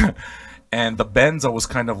 And the bends I was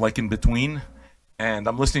kind of like in between. And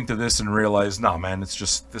I'm listening to this and realize, nah, man, it's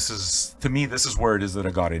just, this is, to me, this is where it is that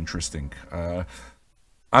it got interesting.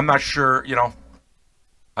 I'm not sure, you know,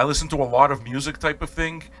 I listen to a lot of music type of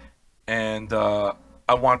thing, and I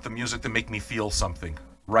want the music to make me feel something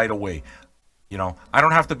right away. You know, I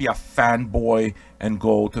don't have to be a fanboy and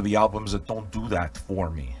go to the albums that don't do that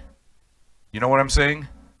for me. You know what I'm saying?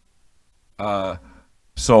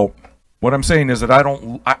 So, what I'm saying is that I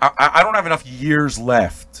don't have enough years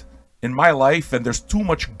left in my life, and there's too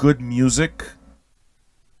much good music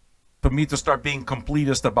for me to start being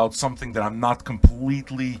completist about something that I'm not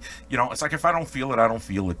completely, you know, it's like if I don't feel it, I don't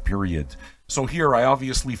feel it, period. So here I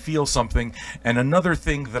obviously feel something. And another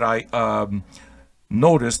thing that I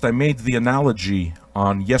noticed, I made the analogy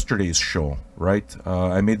on yesterday's show, right?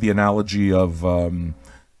 I made the analogy of how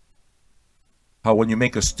when you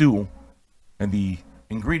make a stew and the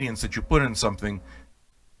ingredients that you put in something,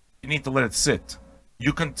 you need to let it sit.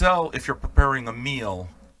 You can tell if you're preparing a meal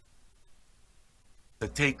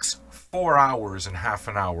that takes 4 hours and half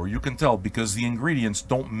an hour. You can tell because the ingredients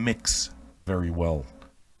don't mix very well.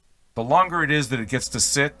 The longer it is that it gets to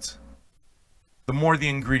sit, the more the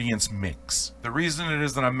ingredients mix. The reason it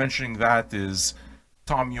is that I'm mentioning that is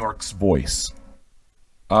Tom York's voice.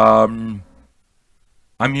 I'm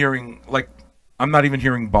hearing, like, I'm not even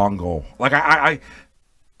hearing bongo. Like, I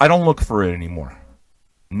don't look for it anymore.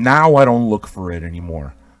 Now I don't look for it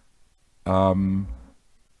anymore. So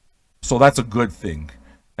that's a good thing.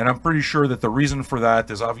 And I'm pretty sure that the reason for that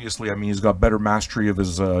is obviously, I mean, he's got better mastery of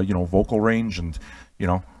his, you know, vocal range. And, you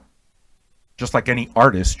know, just like any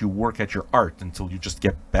artist, you work at your art until you just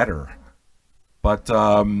get better. But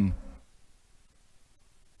the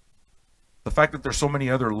fact that there's so many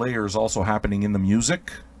other layers also happening in the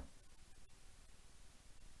music,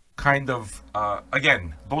 kind of,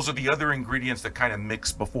 again, those are the other ingredients that kind of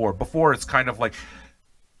mix before. Before, it's kind of like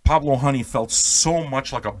Pablo Honey felt so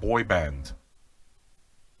much like a boy band.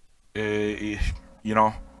 You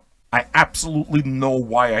know, I absolutely know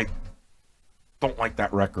why I don't like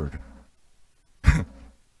that record.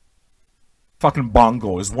 Fucking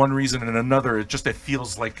bongo is one reason, and another, it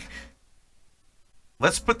feels like,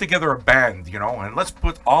 let's put together a band, you know, and let's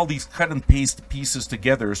put all these cut and paste pieces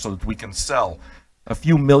together so that we can sell a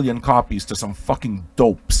few million copies to some fucking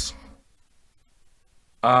dopes.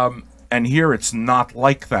 And here it's not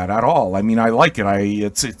like that at all. I mean, I like it.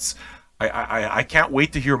 I can't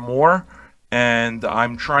wait to hear more, and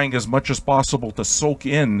I'm trying as much as possible to soak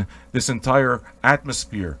in this entire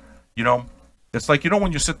atmosphere. You know, it's like, you know,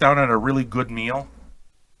 when you sit down at a really good meal,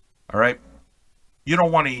 all right? You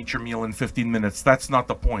don't want to eat your meal in 15 minutes. That's not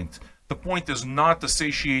the point. The point is not to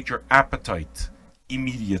satiate your appetite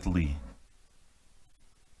immediately.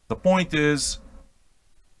 The point is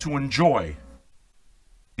to enjoy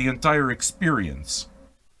the entire experience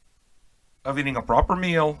of eating a proper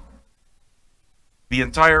meal, the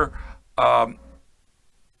entire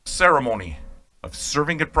ceremony of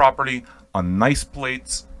serving it properly on nice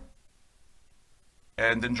plates,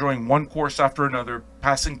 and enjoying one course after another,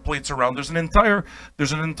 passing plates around. There's an entire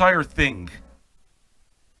thing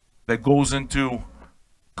that goes into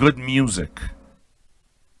good music,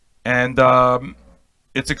 and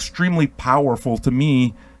it's extremely powerful to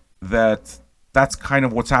me that that's kind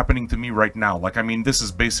of what's happening to me right now. Like, I mean, this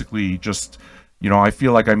is basically just, you know, I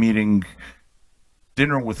feel like I'm eating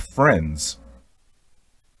dinner with friends,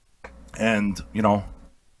 and, you know,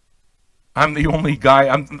 I'm the only guy,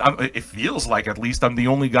 it feels like, at least, I'm the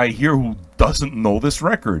only guy here who doesn't know this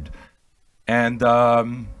record. And,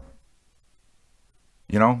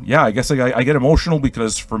 you know, yeah, I guess I get emotional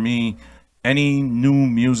because for me, any new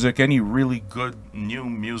music, any really good new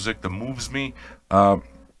music that moves me,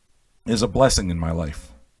 is a blessing in my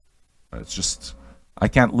life. It's just, I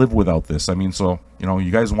can't live without this. I mean, so, you know,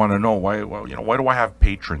 you guys want to know why, well, you know, why do I have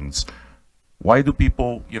patrons? Why do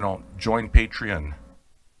people, you know, join Patreon?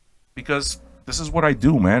 Because this is what I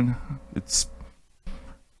do, man. It's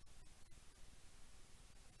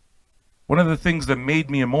one of the things that made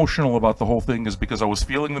me emotional about the whole thing is because I was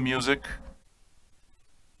feeling the music.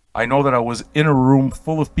 I know that I was in a room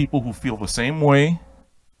full of people who feel the same way.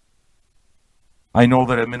 I know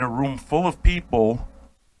that I'm in a room full of people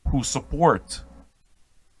who support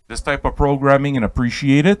this type of programming and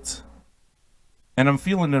appreciate it. And I'm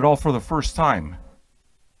feeling it all for the first time.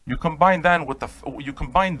 You combine that with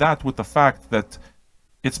the fact that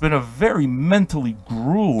it's been a very mentally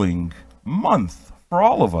grueling month for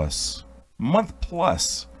all of us. Month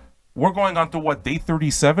plus. We're going on to what, day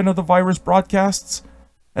 37 of the virus broadcasts?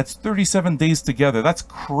 That's 37 days together. That's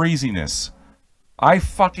craziness. I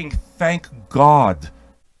fucking thank God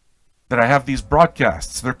that I have these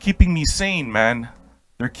broadcasts. They're keeping me sane, man.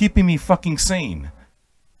 They're keeping me fucking sane.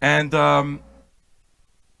 And to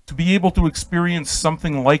be able to experience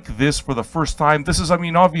something like this for the first time, this is, I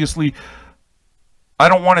mean, obviously, I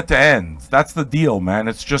don't want it to end. That's the deal, man.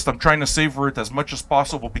 It's just I'm trying to savor it as much as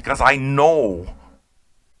possible because I know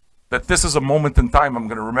that this is a moment in time I'm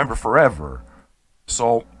going to remember forever.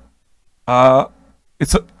 So,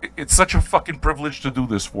 it's such a fucking privilege to do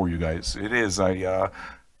this for you guys. It is.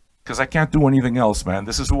 Because I can't do anything else, man.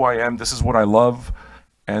 This is who I am. This is what I love.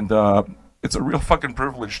 And it's a real fucking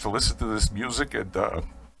privilege to listen to this music and,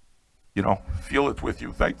 you know, feel it with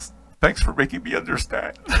you. Thanks for making me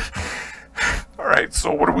understand. All right,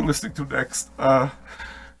 so what are we listening to next? What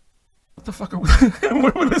the fuck are we?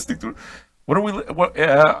 What are we listening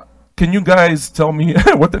to? Can you guys tell me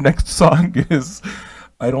what the next song is?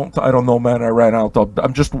 I don't know, man. I ran out.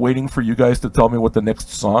 I'm just waiting for you guys to tell me what the next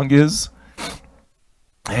song is.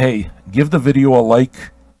 Hey, give the video a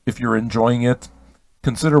like if you're enjoying it.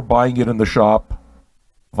 Consider buying it in the shop.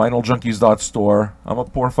 VinylJunkies.store. I'm a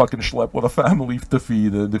poor fucking schlep with a family to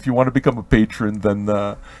feed, and if you want to become a patron,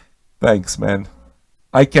 then thanks, man.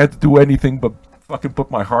 I can't do anything but fucking put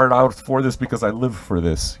my heart out for this because I live for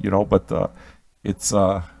this, you know. But it's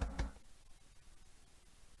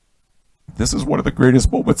this is one of the greatest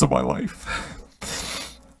moments of my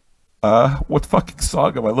life. What fucking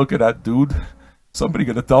song am I looking at, dude? Somebody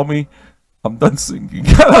gonna tell me? I'm done singing.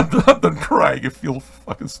 I'm done crying. It feels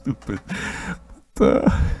fucking stupid.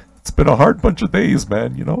 But, it's been a hard bunch of days,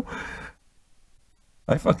 man, you know?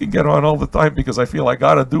 I fucking get on all the time because I feel I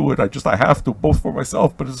gotta do it. I have to, both for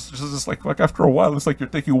myself, but it's just like after a while, it's like you're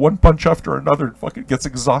taking one punch after another. It fucking gets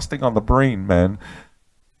exhausting on the brain, man.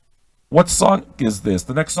 What song is this?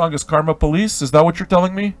 The next song is Karma Police? Is that what you're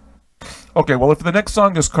telling me? Okay, well, if the next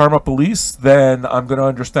song is Karma Police, then I'm going to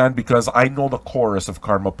understand because I know the chorus of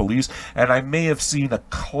Karma Police, and I may have seen a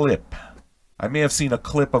clip. I may have seen a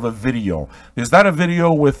clip of a video. Is that a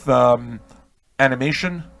video with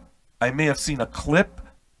animation? I may have seen a clip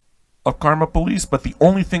of Karma Police, but the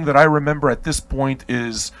only thing that I remember at this point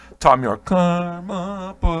is Tom York,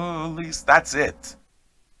 Karma Police. That's it.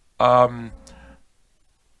 And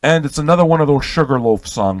it's another one of those Sugarloaf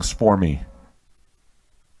songs for me.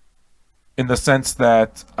 In the sense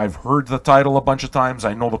that I've heard the title a bunch of times,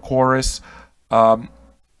 I know the chorus, or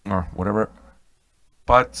whatever.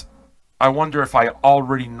 But I wonder if I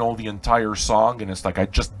already know the entire song, and it's like I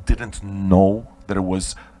just didn't know that it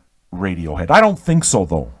was Radiohead. I don't think so,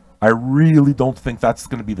 though. I really don't think that's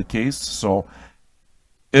going to be the case. So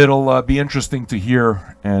it'll be interesting to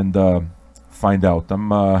hear and find out. I'm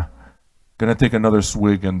gonna take another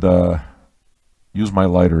swig and use my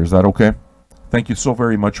lighter. Is that okay? Thank you so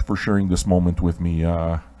very much for sharing this moment with me.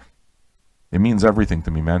 It means everything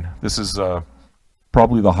to me, man. This is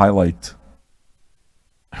probably the highlight.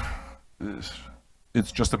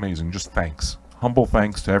 It's just amazing. Just thanks. Humble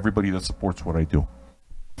thanks to everybody that supports what I do.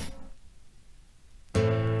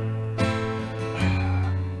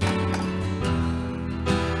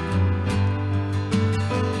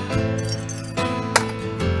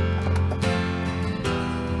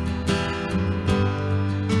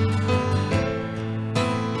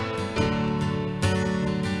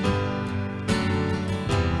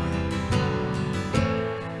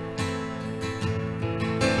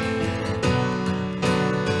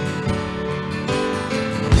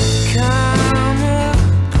 Come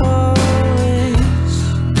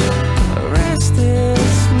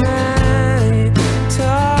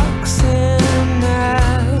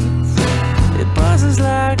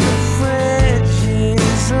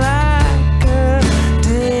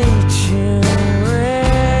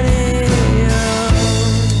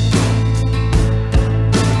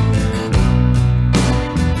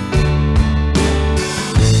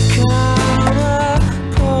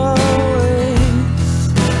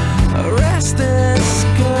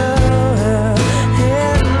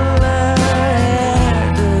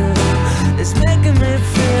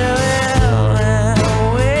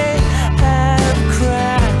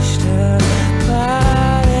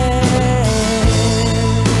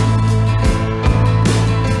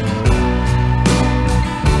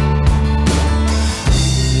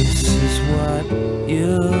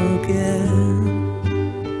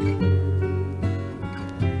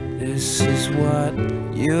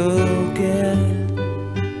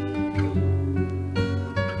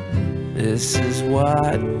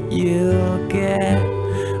what you get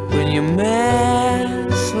when you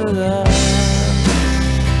mess with us.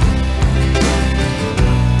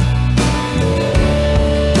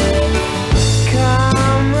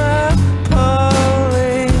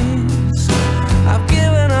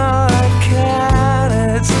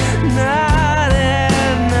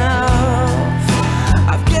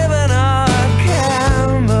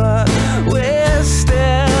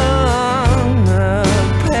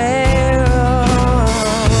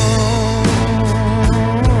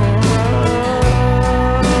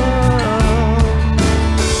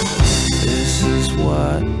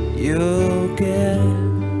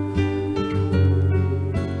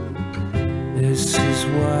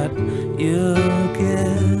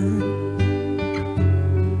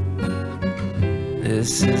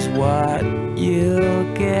 This is what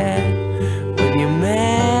you get when you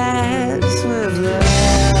mess with us.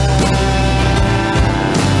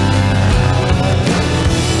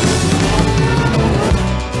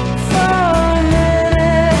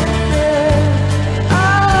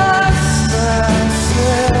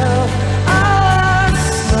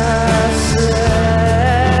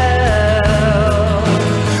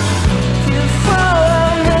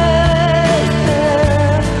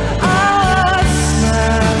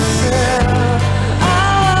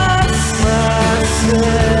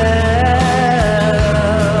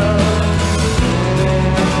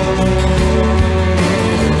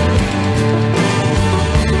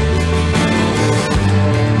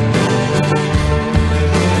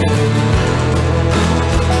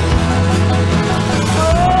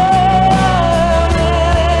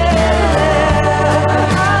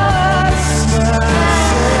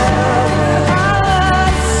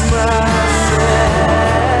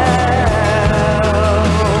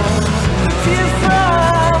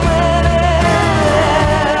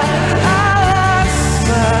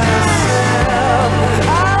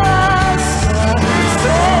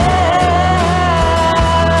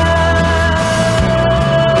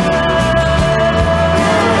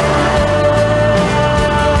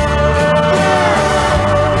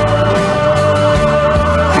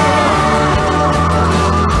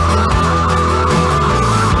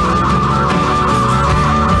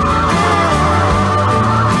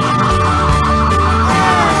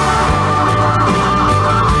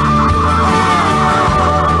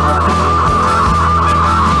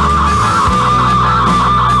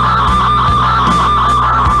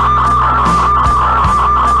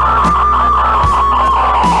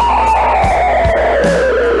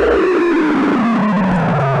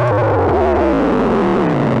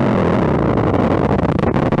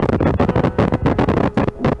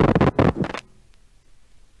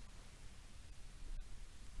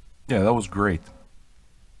 Yeah, that was great.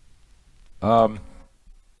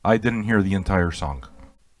 I didn't hear the entire song.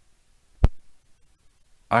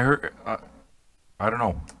 I heard, I don't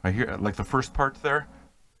know. I hear like the first part there.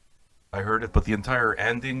 I heard it, but the entire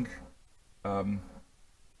ending,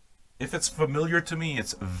 if it's familiar to me,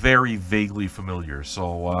 it's very vaguely familiar.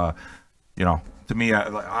 So, you know, to me,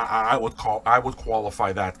 I would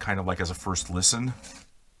qualify that kind of like as a first listen.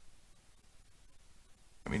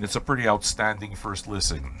 I mean, it's a pretty outstanding first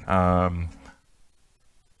listen.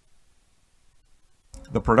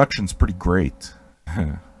 The production's pretty great.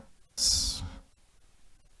 The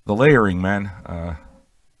layering, man,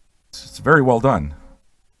 it's very well done.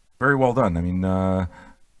 Very well done. I mean, I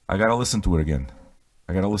gotta listen to it again.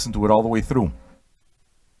 I gotta listen to it all the way through.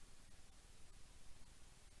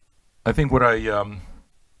 I think what I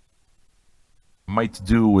might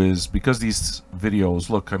do is, because these videos,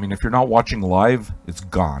 look, I mean, if you're not watching live, it's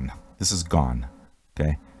gone. This is gone.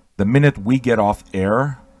 Okay? The minute we get off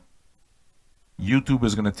air, YouTube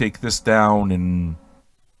is going to take this down in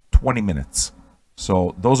 20 minutes.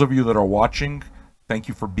 So those of you that are watching, thank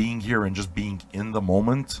you for being here and just being in the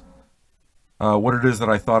moment. What it is that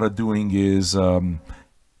I thought of doing is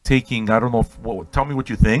taking, I don't know, tell me what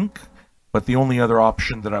you think, but the only other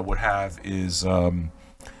option that I would have is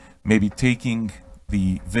maybe taking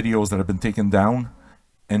the videos that have been taken down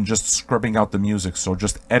and just scrubbing out the music. So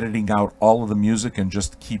just editing out all of the music and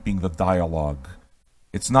just keeping the dialogue.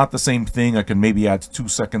 It's not the same thing. I can maybe add 2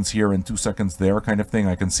 seconds here and 2 seconds there kind of thing.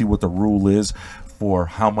 I can see what the rule is for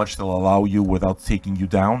how much they'll allow you without taking you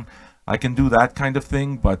down. I can do that kind of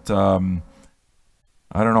thing, but I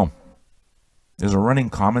don't know. Is a running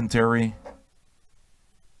commentary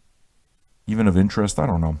even of interest? I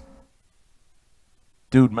don't know.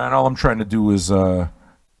 Dude, man, all I'm trying to do is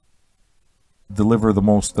deliver the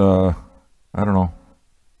most, I don't know.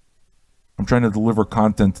 I'm trying to deliver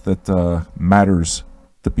content that matters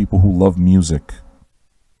to people who love music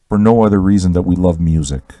for no other reason that we love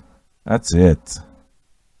music. That's it.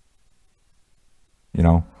 You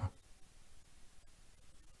know?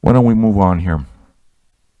 Why don't we move on here?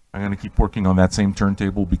 I'm going to keep working on that same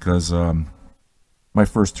turntable because my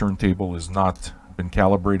first turntable has not been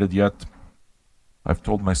calibrated yet. I've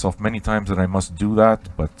told myself many times that I must do that,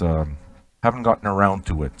 but haven't gotten around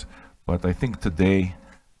to it. But I think today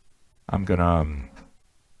I'm gonna,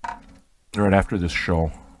 right after this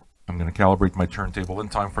show, I'm gonna calibrate my turntable in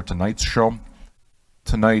time for tonight's show.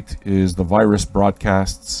 Tonight is the Virus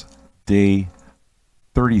Broadcasts Day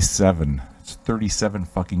 37. It's 37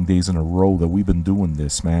 fucking days in a row that we've been doing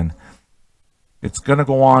this, man. It's gonna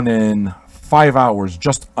go on in 5 hours,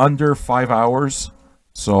 just under 5 hours.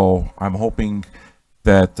 So I'm hoping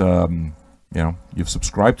that you know, you've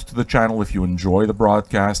subscribed to the channel if you enjoy the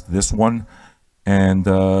broadcast, this one, and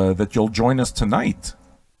that you'll join us tonight.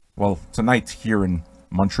 Well, tonight here in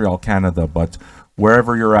Montreal, Canada, but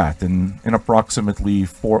wherever you're at, in approximately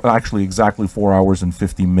exactly 4 hours and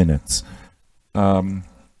 50 minutes. I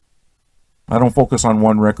don't focus on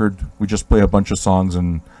one record. We just play a bunch of songs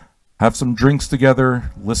and have some drinks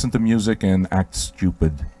together, listen to music, and act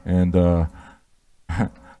stupid. And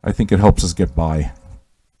I think it helps us get by.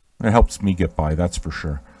 It helps me get by, that's for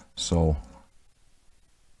sure. So,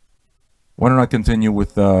 why don't I continue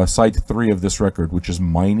with side 3 of this record, which is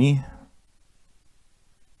Miney.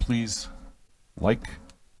 Please like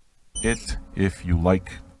it if you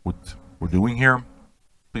like what we're doing here.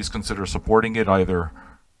 Please consider supporting it either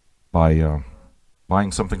by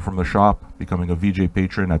buying something from the shop, becoming a VJ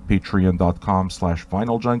patron at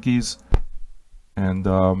patreon.com/vinyljunkies, and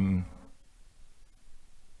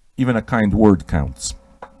even a kind word counts.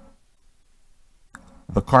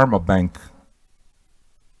 The karma bank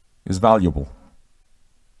is valuable.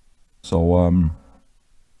 So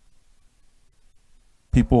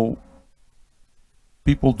people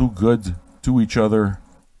do good to each other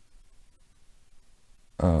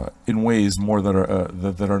in ways more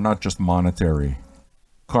that are not just monetary.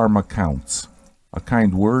 Karma counts. A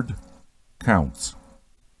kind word counts.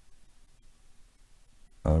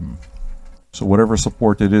 So whatever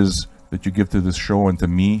support it is that you give to this show and to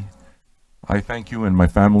me, I thank you, and my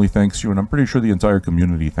family thanks you, and I'm pretty sure the entire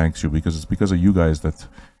community thanks you, because it's because of you guys that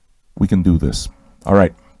we can do this. All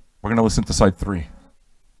right, we're going to listen to side 3.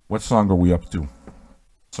 What song are we up to?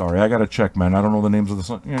 Sorry, I got to check, man. I don't know the names of the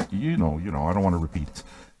song. Yeah, you know, I don't want to repeat.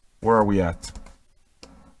 Where are we at?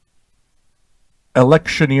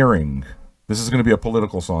 Electioneering. This is going to be a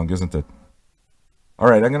political song, isn't it? All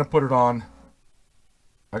right, I'm going to put it on.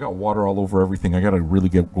 I got water all over everything. I gotta really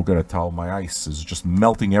go get a towel. My ice is just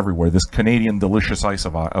melting everywhere. This Canadian delicious ice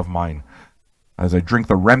of mine. As I drink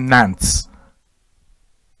the remnants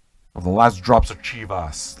of the last drops of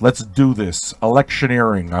Chivas. Let's do this.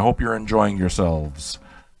 Electioneering. I hope you're enjoying yourselves.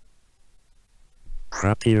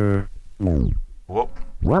 Crappier. Whoop.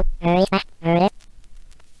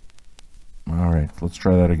 Alright, let's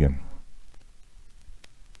try that again.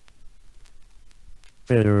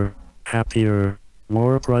 Better. Happier.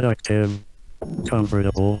 More productive,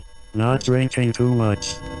 comfortable, not drinking too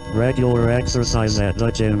much, regular exercise at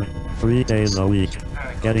the gym, 3 days a week,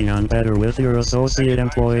 getting on better with your associate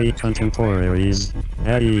employee contemporaries,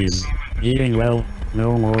 at ease, eating well,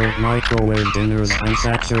 no more microwave dinners and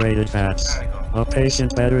saturated fats, a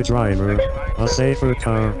patient better driver, a safer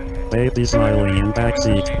car, baby smiling in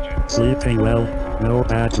backseat, sleeping well, no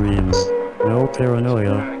bad dreams, no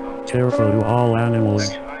paranoia, careful to all animals,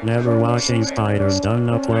 never washing spiders down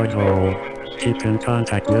a plug hole. Keep in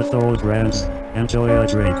contact with old friends. Enjoy a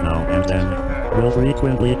drink now and then. Will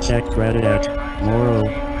frequently check credit at Moral,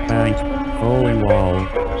 Bank, Hole in Wall.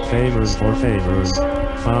 Favors for favors.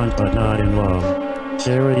 Fond but not in love.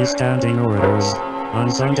 Charity standing orders. On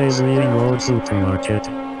Sundays reading Road Supermarket.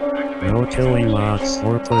 No killing moths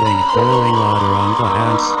or putting boiling water on the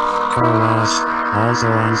ants. Car wash. Also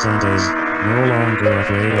on Sundays. No longer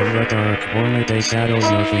afraid of the dark or midday shadows,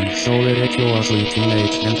 nothing so ridiculously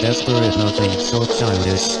teenage and desperate, nothing so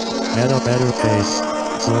childish. At a better pace,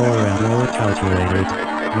 slower and more calculated,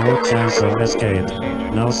 no chance of escape.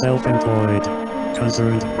 Now self-employed,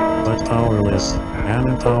 concerned, but powerless, an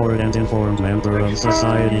empowered and informed member of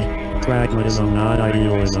society. Pragmatism not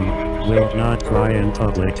idealism, will not cry in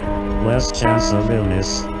public, less chance of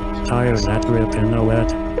illness. Tires that grip in the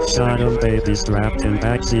wet, shot of baby strapped in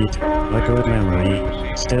backseat, a good memory,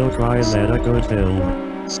 still cries at a good film,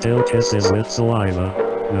 still kisses with saliva,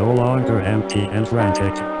 no longer empty and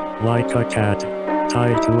frantic, like a cat,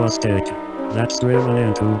 tied to a stick, that's driven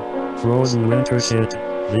into, frozen winter shit,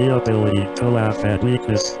 the ability to laugh at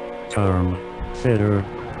weakness, calm, fitter,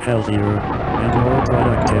 healthier, and more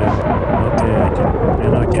productive, a pig,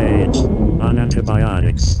 in a cage, on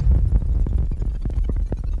antibiotics.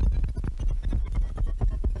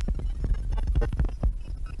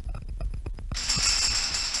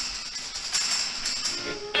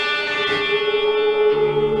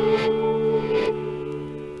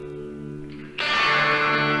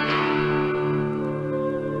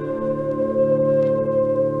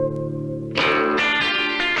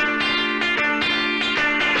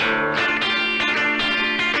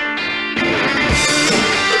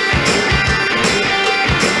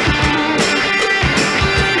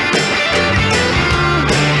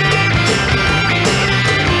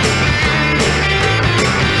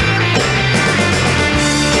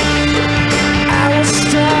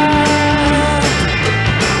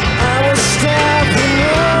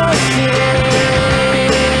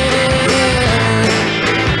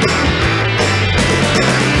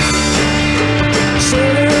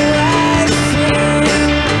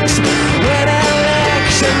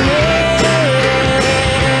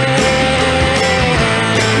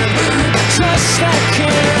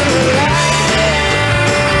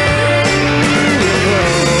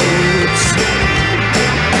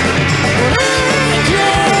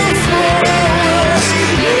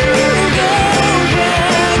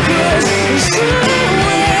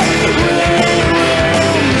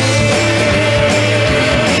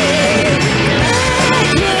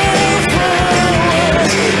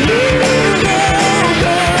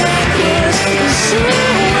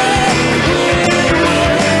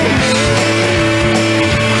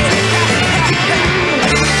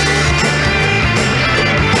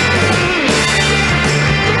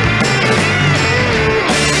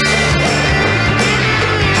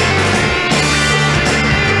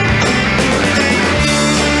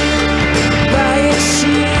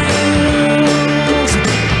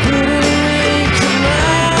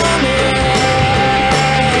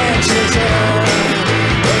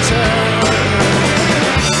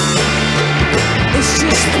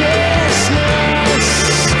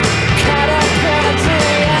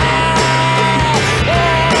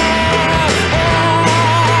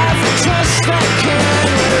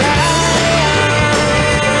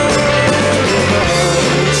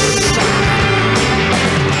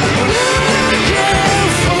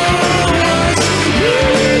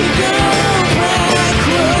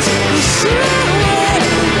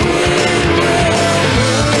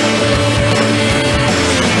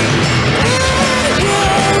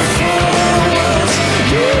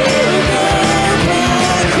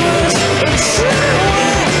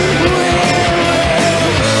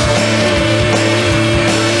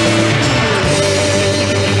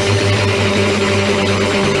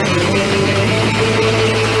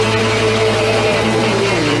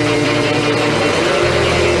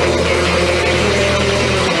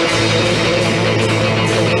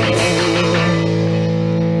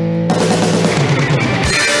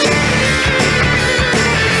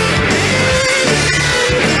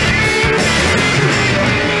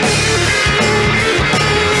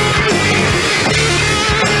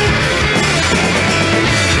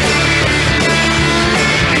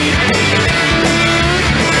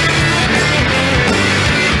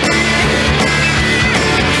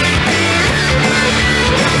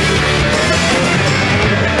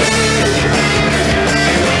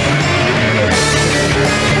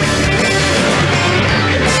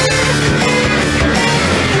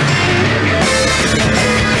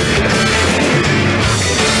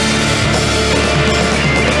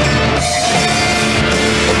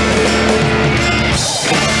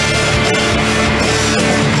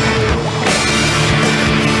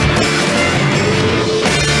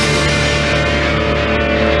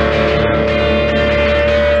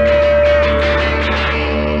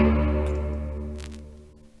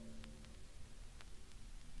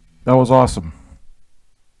 That was awesome.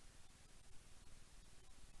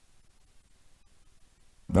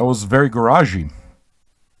 That was very garagey.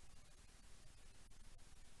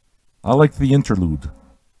 I liked the interlude.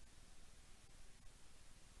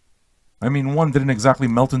 I mean, one didn't exactly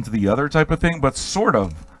melt into the other type of thing, but sort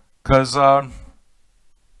of. Because the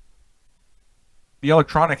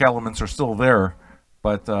electronic elements are still there,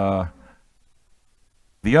 but the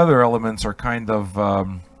other elements are kind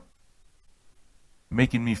of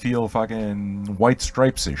making me feel fucking White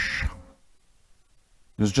Stripes-ish.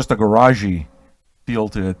 There's just a garagey feel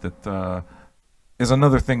to it that is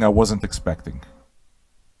another thing I wasn't expecting.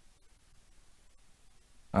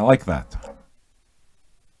 I like that.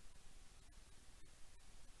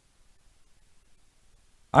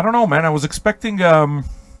 I don't know, man. I was expecting it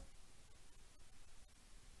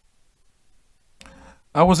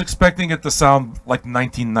to sound like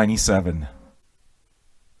 1997.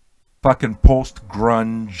 Fucking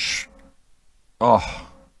post-grunge. Oh.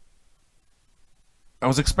 I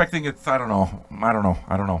was expecting it, I don't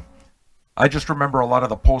know. I just remember a lot of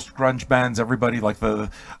the post-grunge bands, everybody, like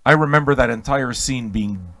I remember that entire scene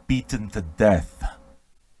being beaten to death.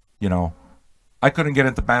 You know? I couldn't get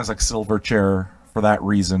into bands like Silverchair for that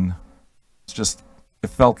reason. It's just, it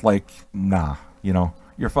felt like, nah, you know?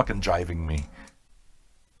 You're fucking jiving me.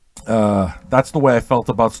 That's the way I felt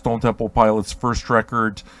about Stone Temple Pilots' first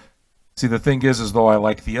record. See, the thing is though I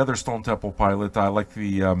like the other Stone Temple Pilot, I like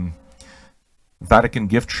the Vatican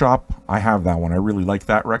Gift Shop. I have that one. I really like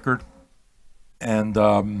that record. And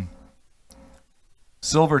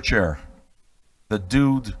Silverchair, the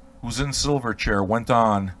dude who's in Silverchair went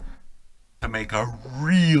on to make a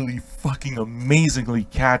really fucking amazingly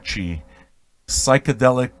catchy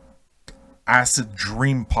psychedelic acid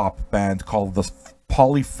dream pop band called the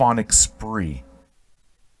Polyphonic Spree.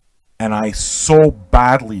 And I so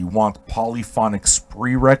badly want Polyphonic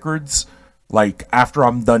Spree records. Like, after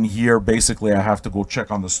I'm done here, basically I have to go check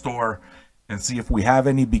on the store and see if we have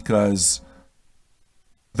any, because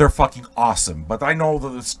they're fucking awesome. But I know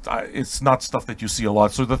that it's not stuff that you see a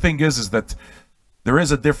lot. So the thing is that there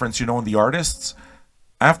is a difference, you know, in the artists.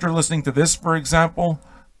 After listening to this, for example,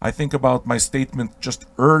 I think about my statement just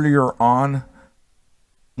earlier on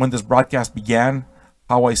when this broadcast began,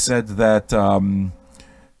 how I said that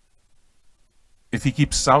if he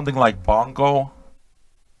keeps sounding like Bongo,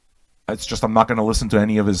 it's just I'm not going to listen to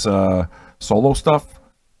any of his solo stuff.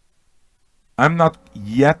 I'm not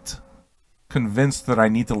yet convinced that I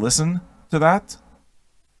need to listen to that.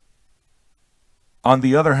 On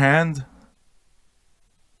the other hand,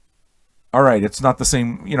 all right, it's not the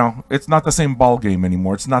same, you know, it's not the same ball game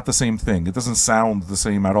anymore. It's not the same thing. It doesn't sound the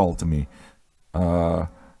same at all to me. I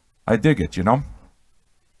dig it, you know?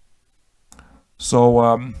 So,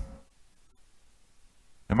 am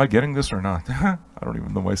I getting this or not? I don't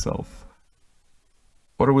even know myself.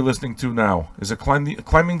 What are we listening to now? Is it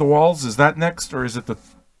Climbing the Walls? Is that next, or is it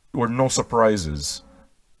or No Surprises?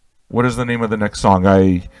 What is the name of the next song?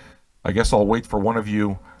 I guess I'll wait for one of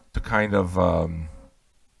you to kind of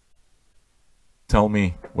tell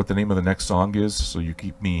me what the name of the next song is, so you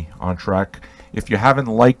keep me on track. If you haven't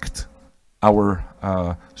liked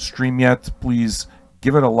our stream yet, please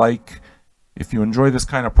give it a like. If you enjoy this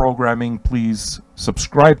kind of programming, please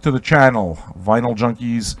subscribe to the channel, Vinyl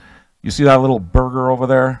Junkies. You see that little burger over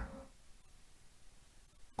there?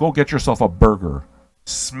 Go get yourself a burger.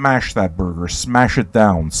 Smash that burger. Smash it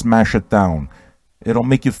down. Smash it down. It'll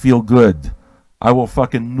make you feel good. I will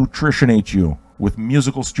fucking nutritionate you with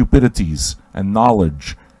musical stupidities and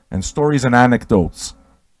knowledge and stories and anecdotes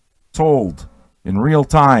told in real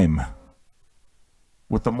time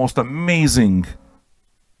with the most amazing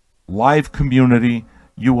live community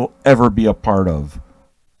you will ever be a part of.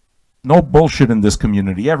 No bullshit in this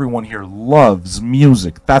community. Everyone here loves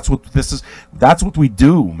music. That's what this is. That's what we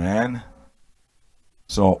do, man.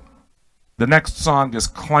 So, the next song is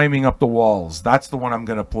Climbing Up the Walls. That's the one I'm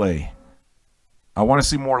going to play. I want to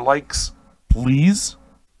see more likes, please.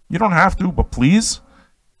 You don't have to, but please.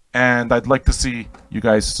 And I'd like to see you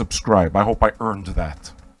guys subscribe. I hope I earned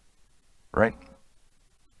that. Right?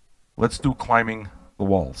 Let's do Climbing the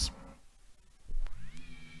Walls.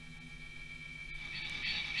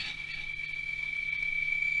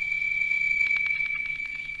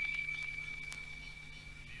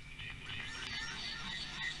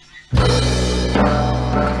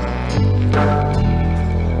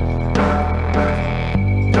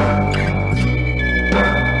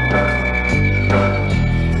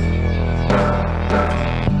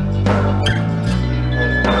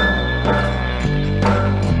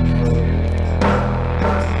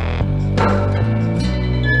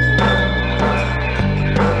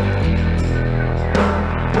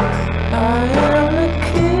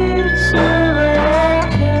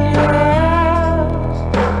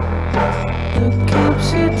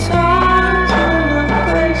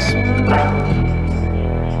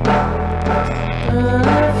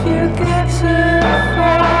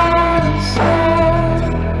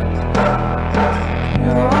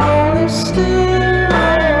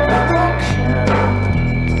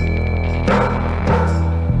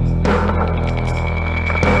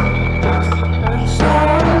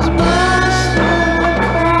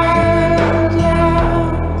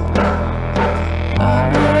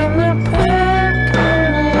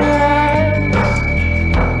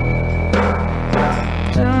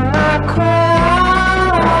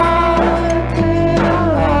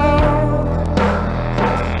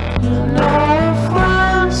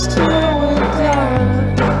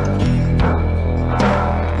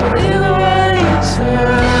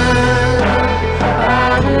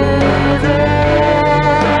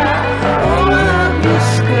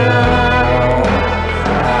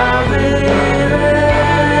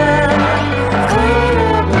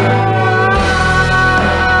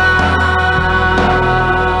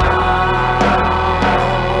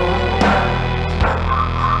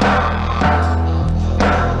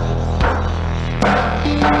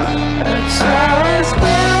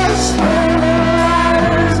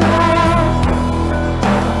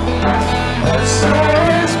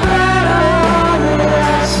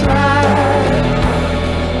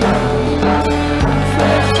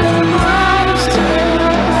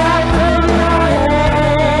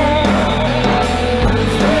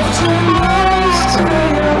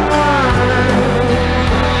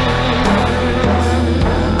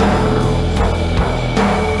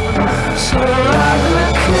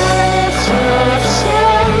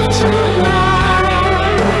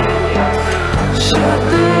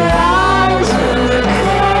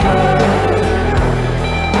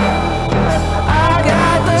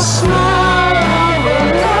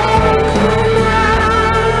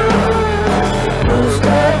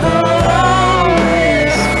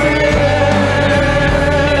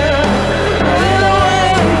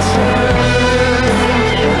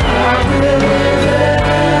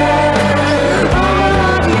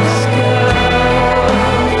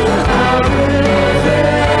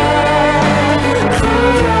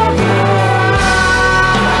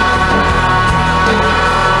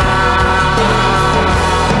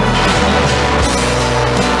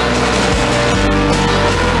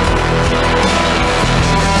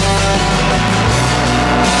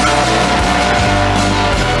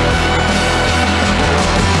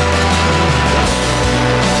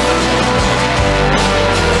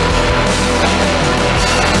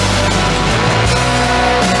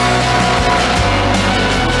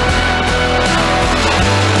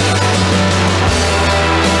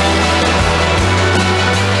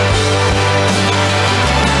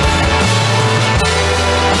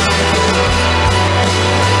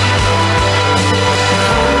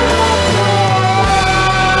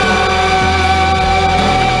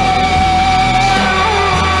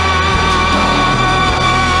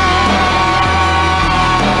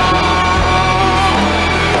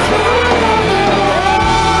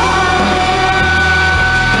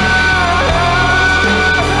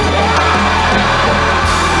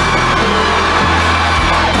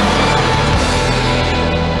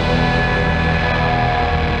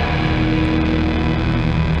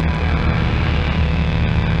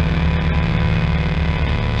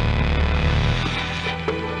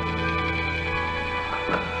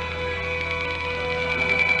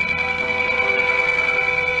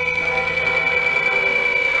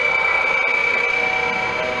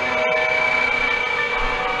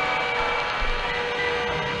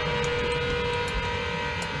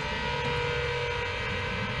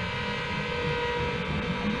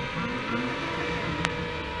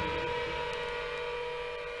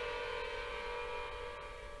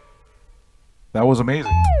 That was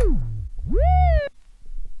amazing.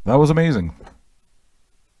 That was amazing.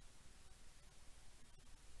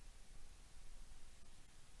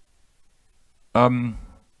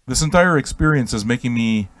 This entire experience is making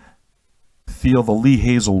me feel the Lee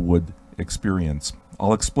Hazelwood experience.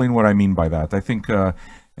 I'll explain what I mean by that. I think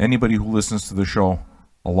anybody who listens to the show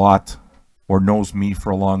a lot or knows me for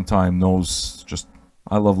a long time knows just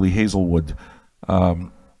I love Lee Hazelwood.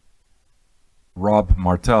 Rob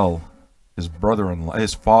Martel, his brother-in-law,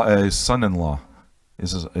 his son-in-law,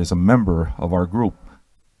 is a member of our group.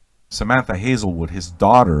 Samantha Hazelwood, his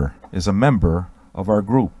daughter, is a member of our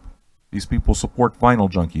group. These people support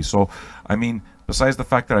Vinyl Junkies. So, I mean, besides the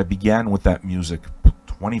fact that I began with that music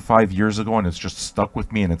 25 years ago and it's just stuck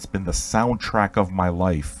with me and it's been the soundtrack of my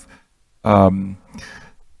life,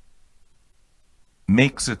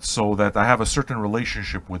 makes it so that I have a certain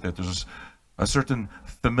relationship with it. There's a certain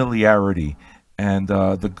familiarity. And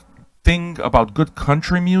the thing about good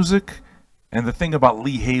country music and the thing about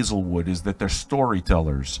Lee Hazelwood is that they're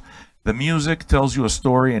storytellers. The music tells you a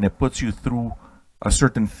story and it puts you through a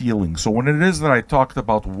certain feeling. So when it is that I talked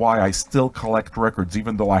about why I still collect records,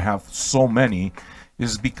 even though I have so many,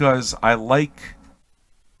 is because I like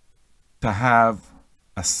to have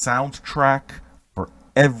a soundtrack for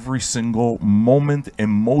every single moment,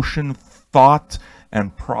 emotion, thought,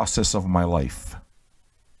 and process of my life.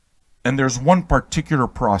 And there's one particular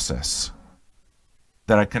process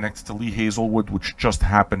that I connect to Lee Hazelwood, which just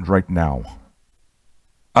happened right now.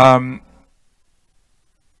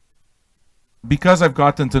 Because I've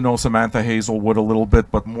gotten to know Samantha Hazelwood a little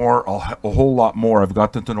bit, but more, a whole lot more, I've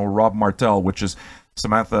gotten to know Rob Martel, which is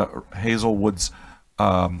Samantha Hazelwood's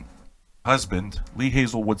husband, Lee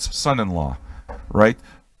Hazelwood's son-in-law, right?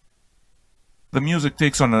 The music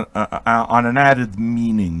takes on an added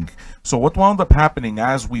meaning. So what wound up happening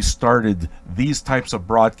as we started these types of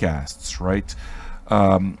broadcasts, right?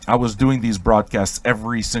 I was doing these broadcasts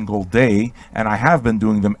every single day, and I have been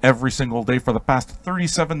doing them every single day for the past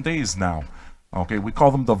 37 days now. Okay, we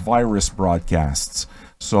call them the virus broadcasts.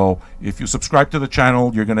 So if you subscribe to the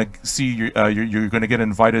channel, you're gonna see you're gonna get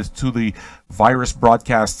invited to the virus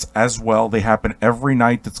broadcasts as well. They happen every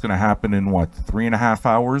night. It's gonna happen in what, 3.5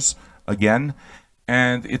 hours again.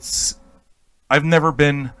 And I've never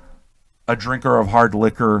been a drinker of hard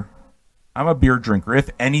liquor. I'm a beer drinker, if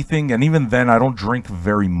anything, and even then I don't drink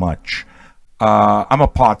very much. I'm a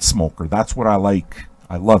pot smoker. That's what I like.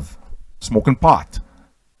 I love smoking pot,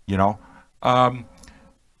 you know.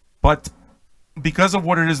 But because of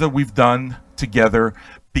what it is that we've done together,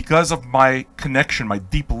 because of my connection, my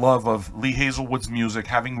deep love of Lee Hazelwood's music,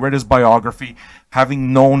 having read his biography,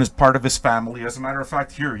 having known as part of his family, as a matter of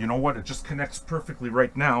fact, here, you know what? It just connects perfectly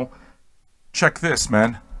right now. Check this,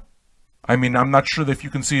 man. I mean, I'm not sure if you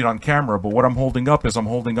can see it on camera, but what I'm holding up is I'm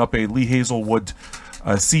holding up a Lee Hazelwood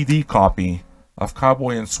CD copy of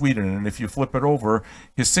Cowboy in Sweden, and if you flip it over,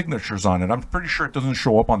 his signature's on it. I'm pretty sure it doesn't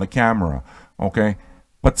show up on the camera, okay?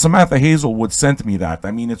 But Samantha Hazelwood sent me that.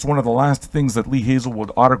 I mean, it's one of the last things that Lee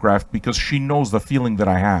Hazelwood autographed because she knows the feeling that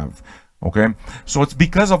I have, okay? So it's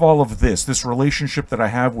because of all of this relationship that I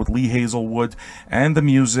have with Lee Hazelwood and the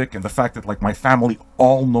music and the fact that, like, my family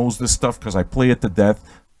all knows this stuff because I play it to death.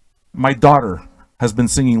 My daughter has been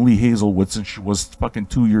singing Lee Hazelwood since she was fucking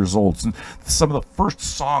 2 years old. And some of the first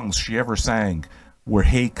songs she ever sang were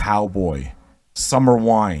Hey Cowboy, Summer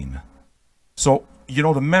Wine. So, you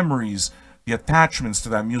know, the memories, the attachments to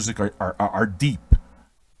that music are deep.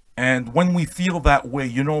 And when we feel that way,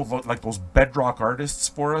 you know, like those bedrock artists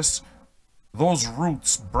for us, those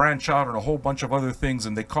roots branch out on a whole bunch of other things,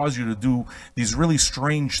 and they cause you to do these really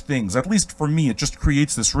strange things. At least for me, it just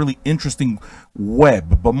creates this really interesting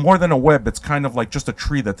web. But more than a web, it's kind of like just a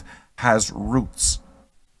tree that has roots.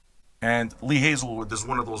 And Lee Hazelwood is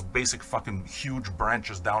one of those basic fucking huge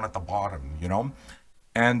branches down at the bottom, you know?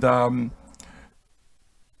 And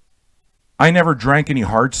I never drank any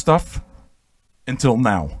hard stuff until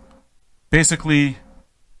now. Basically,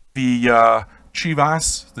 the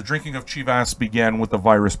Chivas, the drinking of Chivas began with the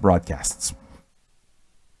virus broadcasts.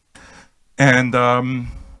 And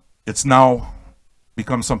it's now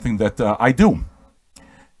become something that I do.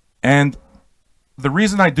 And the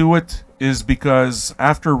reason I do it is because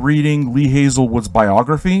after reading Lee Hazelwood's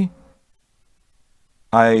biography,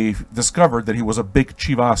 I discovered that he was a big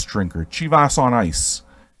Chivas drinker, Chivas on ice.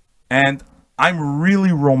 And I'm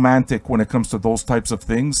really romantic when it comes to those types of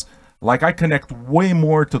things. Like, I connect way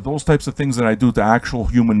more to those types of things than I do to actual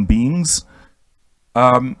human beings.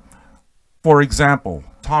 For example,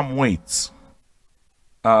 Tom Waits.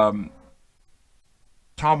 Tom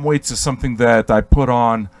Waits is something that I put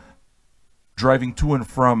on driving to and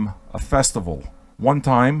from a festival. One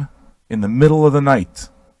time, in the middle of the night,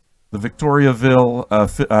 the Victoriaville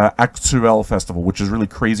Actuel Festival, which is really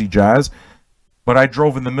crazy jazz. But I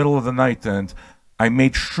drove in the middle of the night, and I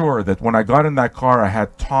made sure that when I got in that car, I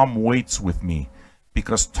had Tom Waits with me,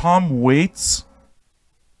 because Tom Waits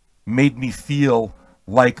made me feel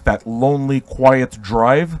like that lonely, quiet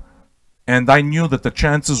drive. And I knew that the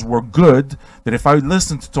chances were good that if I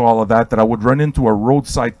listened to all of that, that I would run into a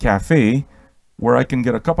roadside cafe where I can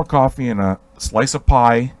get a cup of coffee and a slice of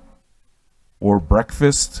pie or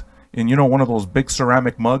breakfast in, you know, one of those big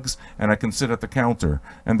ceramic mugs, and I can sit at the counter.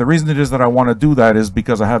 And the reason it is that I want to do that is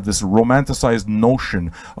because I have this romanticized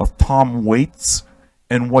notion of Tom Waits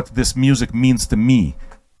and what this music means to me.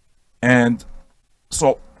 And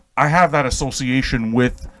so I have that association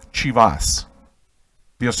with Chivas.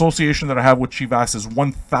 The association that I have with Chivas is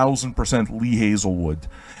 1000% Lee Hazelwood.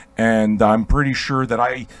 And I'm pretty sure that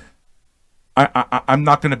I'm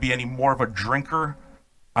not going to be any more of a drinker.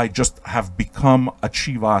 I just have become a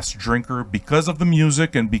Chivas drinker because of the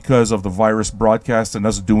music and because of the virus broadcast and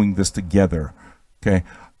us doing this together. Okay.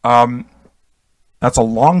 That's a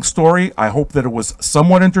long story. I hope that it was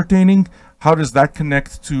somewhat entertaining. How does that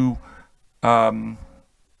connect to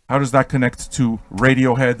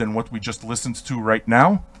Radiohead and what we just listened to right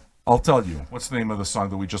now? I'll tell you. What's the name of the song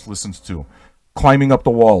that we just listened to? Climbing Up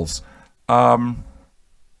the Walls.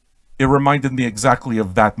 It reminded me exactly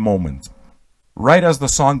of that moment. Right as the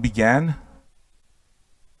song began,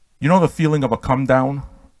 you know the feeling of a come down,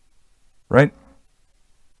 right?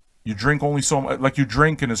 You drink only so much, like you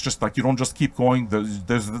drink and it's just like you don't just keep going.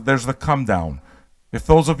 There's the come down. If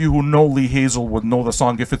those of you who know Lee Hazelwood know the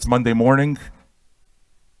song If It's Monday Morning,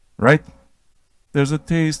 right? There's a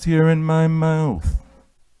taste here in my mouth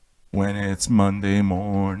when it's Monday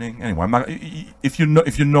morning. Anyway, I'm not. If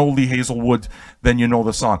you know Lee Hazelwood, then you know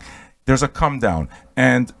the song. There's a come down,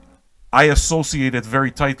 and I associate it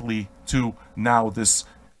very tightly to now this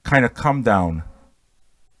kind of come down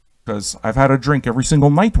because I've had a drink every single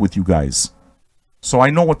night with you guys. So I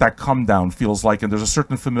know what that come down feels like, and there's a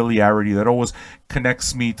certain familiarity that always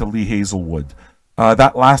connects me to Lee Hazelwood.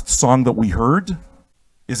 That last song that we heard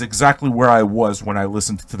is exactly where I was when I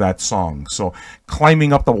listened to that song. So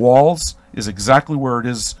Climbing Up the Walls is exactly where it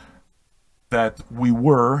is that we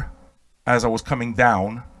were as I was coming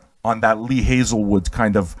down on that Lee Hazelwood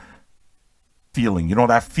kind of feeling. You know,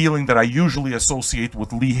 that feeling that I usually associate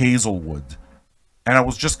with Lee Hazelwood. And I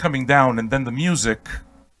was just coming down, and then the music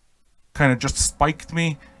kind of just spiked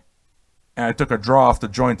me, and I took a draw off the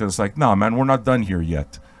joint, and it's like, nah, man, we're not done here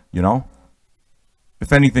yet, you know?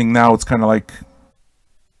 If anything, now it's kind of like,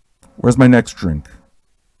 where's my next drink?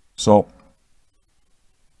 So,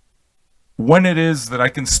 when it is that I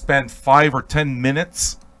can spend 5 or 10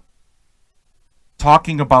 minutes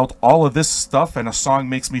talking about all of this stuff and a song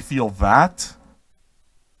makes me feel that,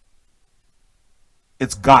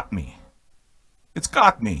 it's got me. It's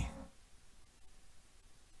got me.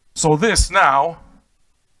 So this now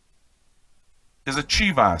is a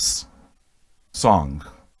Chivas song.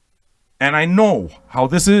 And I know how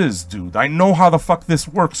this is, dude. I know how the fuck this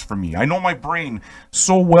works for me. I know my brain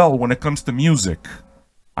so well when it comes to music.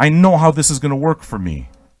 I know how this is going to work for me.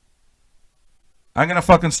 I'm going to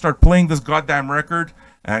fucking start playing this goddamn record,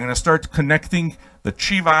 and I'm going to start connecting the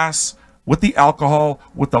Chivas with the alcohol,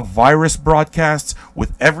 with the virus broadcasts,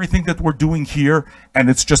 with everything that we're doing here,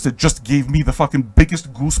 and it just gave me the fucking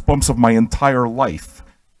biggest goosebumps of my entire life.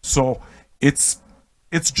 So it's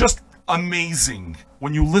just amazing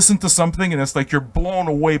when you listen to something and it's like you're blown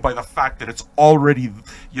away by the fact that it's already,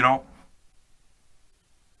 you know.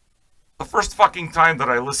 The first fucking time that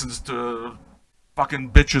I listened to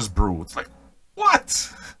fucking Bitches Brew, it's like,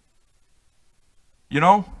 what? You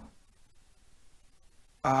know?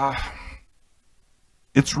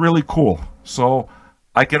 It's really cool. So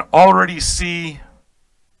I can already see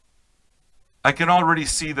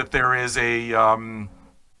that there is a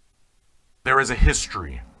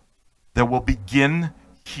history that will begin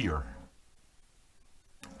here.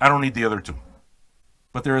 I don't need the other two.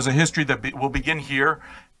 But there is a history that will begin here,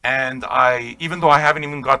 and even though I haven't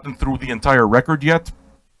even gotten through the entire record yet,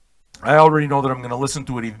 I already know that I'm going to listen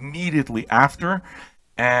to it immediately after,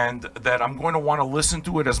 and that I'm going to want to listen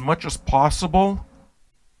to it as much as possible,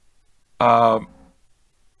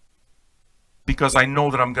 because I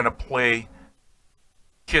know that I'm going to play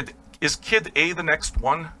Kid. Is Kid A the next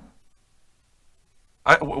one?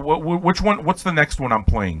 Which one? What's the next one I'm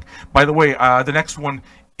playing? By the way, the next one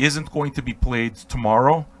isn't going to be played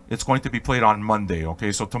tomorrow. It's going to be played on Monday,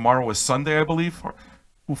 okay? So tomorrow is Sunday, I believe.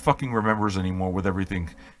 Who fucking remembers anymore with everything?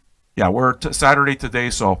 Yeah, we're Saturday today,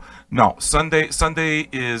 so no. Sunday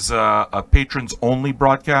is a patrons-only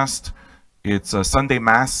broadcast. It's a Sunday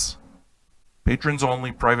Mass. Patrons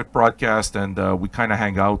only, private broadcast, and we kind of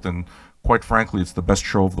hang out, and quite frankly, it's the best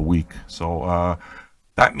show of the week. So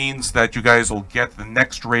that means that you guys will get the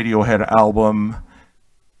next Radiohead album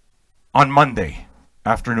on Monday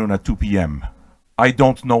afternoon at 2 p.m. I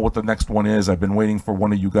don't know what the next one is. I've been waiting for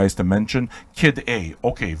one of you guys to mention. Kid A.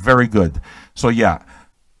 Okay, very good. So yeah.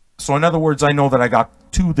 So in other words, I know that I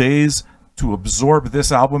got 2 days to absorb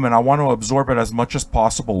this album, and I want to absorb it as much as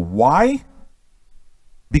possible. Why?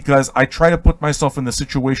 Because I try to put myself in the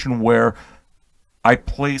situation where I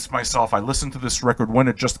place myself, I listen to this record when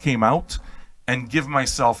it just came out, and give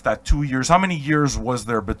myself that 2 years. How many years was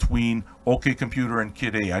there between OK Computer and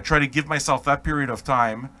Kid A? I try to give myself that period of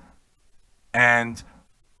time, and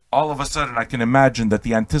all of a sudden I can imagine that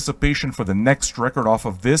the anticipation for the next record off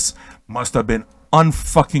of this must have been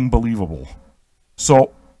unfucking believable.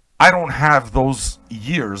 So I don't have those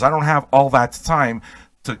years. I don't have all that time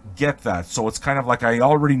to get that. So it's kind of like I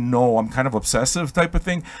already know, I'm kind of obsessive type of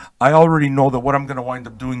thing. I already know that what I'm going to wind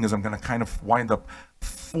up doing is I'm going to kind of wind up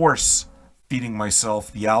force feeding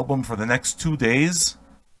myself the album for the next 2 days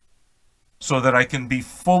so that I can be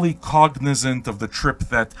fully cognizant of the trip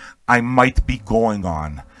that I might be going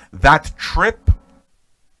on. That trip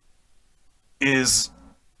is,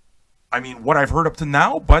 I mean, what I've heard up to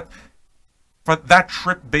now, but that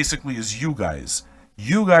trip basically is you guys.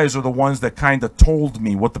 You guys are the ones that kind of told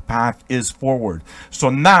me what the path is forward. So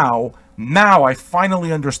now I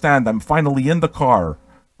finally understand. I'm finally in the car,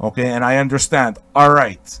 okay, and I understand. All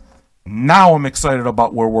right, now I'm excited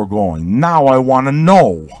about where we're going. Now I want to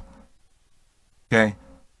know, okay?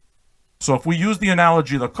 So if we use the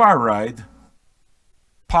analogy of the car ride,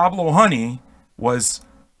 Pablo Honey was,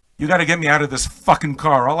 you got to get me out of this fucking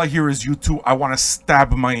car. All I hear is you two. I want to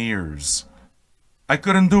stab my ears. I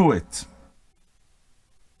couldn't do it.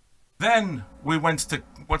 Then we went to,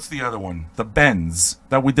 what's the other one? The Benz.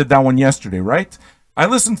 That we did that one yesterday, right? I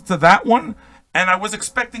listened to that one, and I was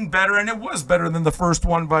expecting better, and it was better than the first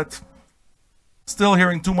one, but still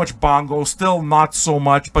hearing too much bongo, still not so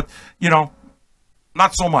much, but, you know,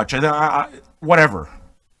 not so much. Whatever.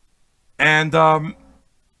 And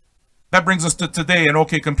that brings us to today in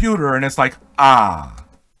OK Computer, and it's like, I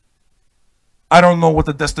don't know what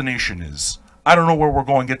the destination is. I don't know where we're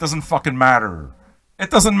going. It doesn't fucking matter. It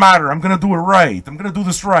doesn't matter. I'm going to do it right. I'm going to do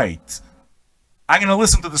this right. I'm going to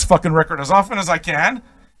listen to this fucking record as often as I can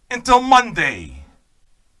until Monday.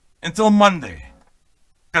 Until Monday.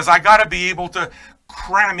 Because I got to be able to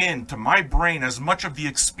cram into my brain as much of the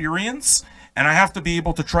experience, and I have to be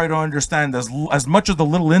able to try to understand as much of the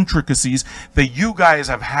little intricacies that you guys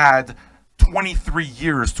have had 23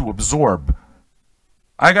 years to absorb.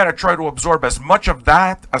 I got to try to absorb as much of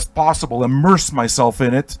that as possible, immerse myself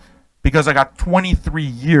in it, because I got 23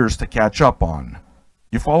 years to catch up on.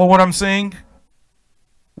 You follow what I'm saying?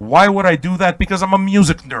 Why would I do that? Because I'm a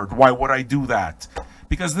music nerd. Why would I do that?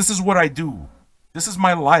 Because this is what I do. This is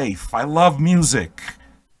my life. I love music.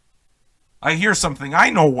 I hear something. I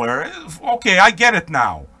know where. Okay, I get it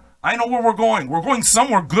now. I know where we're going. We're going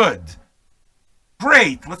somewhere good.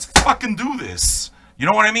 Great. Let's fucking do this. You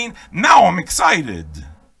know what I mean? Now I'm excited.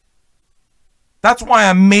 That's why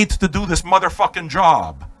I'm made to do this motherfucking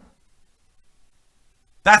job.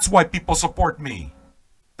 That's why people support me.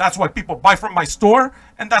 That's why people buy from my store,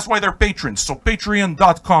 and that's why they're patrons. So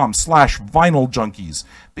patreon.com/vinyljunkies.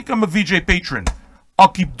 Become a VJ patron. I'll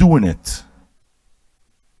keep doing it.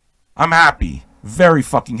 I'm happy. Very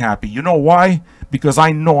fucking happy. You know why? Because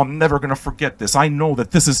I know I'm never going to forget this. I know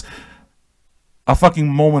that this is a fucking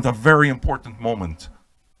moment, a very important moment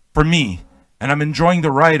for me. And I'm enjoying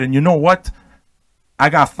the ride. And you know what? I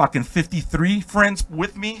got fucking 53 friends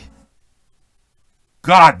with me.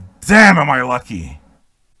 God damn, am I lucky.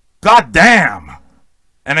 God damn.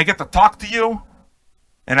 And I get to talk to you.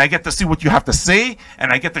 And I get to see what you have to say.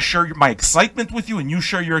 And I get to share my excitement with you. And you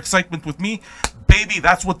share your excitement with me. Baby,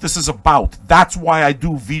 that's what this is about. That's why I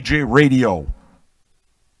do VJ radio.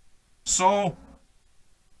 So,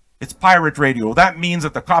 it's pirate radio. That means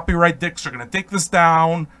that the copyright dicks are going to take this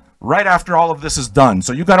down right after all of this is done.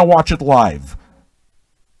 So you got to watch it live.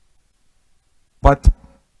 But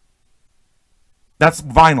that's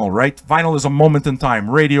vinyl, right? Vinyl is a moment in time.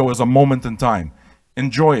 Radio is a moment in time.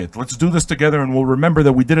 Enjoy it. Let's do this together, and we'll remember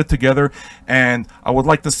that we did it together. And I would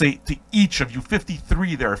like to say to each of you,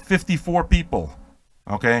 53 there, 54 people,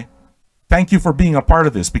 okay? Thank you for being a part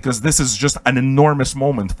of this, because this is just an enormous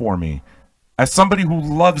moment for me. As somebody who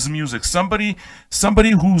loves music, somebody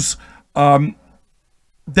who's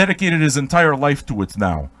dedicated his entire life to it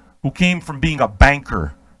now, who came from being a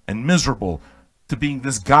banker and miserable to being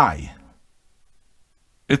this guy.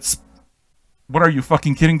 It's, what are you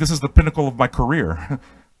fucking kidding? This is the pinnacle of my career.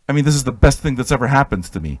 I mean, this is the best thing that's ever happened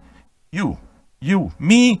to me. You,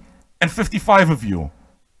 me, and 55 of you.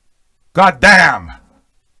 God damn!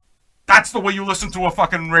 That's the way you listen to a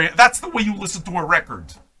fucking that's the way you listen to a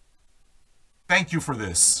record. Thank you for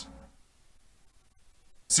this.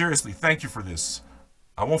 Seriously, thank you for this.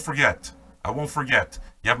 I won't forget. I won't forget.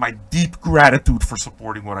 You have my deep gratitude for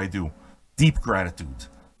supporting what I do. Deep gratitude.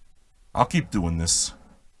 I'll keep doing this.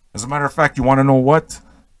 As a matter of fact, you want to know what?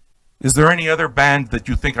 Is there any other band that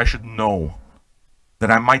you think I should know that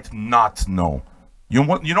I might not know? You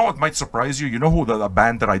know what might surprise you? You know who the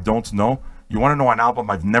band that I don't know? You want to know an album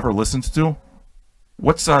I've never listened to?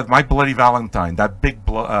 What's My Bloody Valentine? That big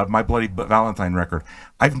My Bloody Valentine record.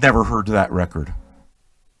 I've never heard that record.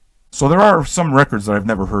 So there are some records that I've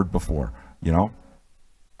never heard before, you know?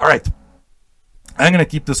 All right. I'm going to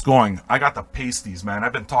keep this going. I got the pasties, man.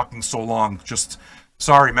 I've been talking so long. Just,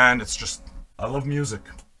 sorry, man. It's just, I love music.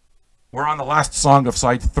 We're on the last song of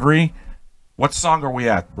side 3. What song are we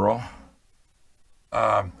at, bro?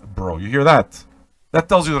 Bro, you hear that? That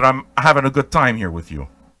tells you that I'm having a good time here with you.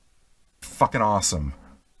 Fucking awesome.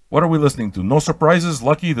 What are we listening to? No Surprises?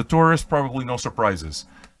 Lucky the Tourist? Probably No Surprises.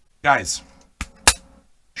 Guys,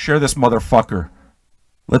 share this motherfucker.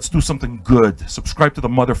 Let's do something good. Subscribe to the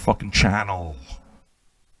motherfucking channel.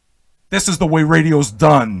 This is the way radio's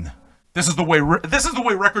done. This is the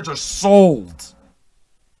way records are sold.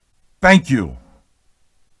 Thank you.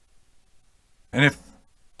 And if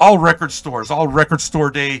all record stores, all record store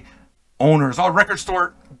day owners, all record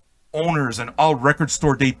store owners and all record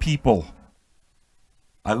store day people,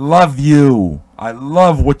 I love you. I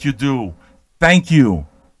love what you do. Thank you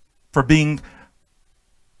for being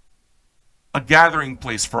a gathering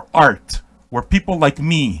place for art where people like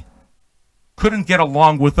me couldn't get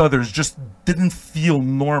along with others, just didn't feel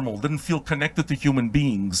normal, didn't feel connected to human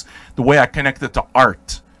beings the way I connected to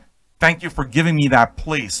art. Thank you for giving me that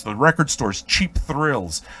place. The record stores, Cheap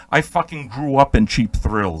Thrills. I fucking grew up in Cheap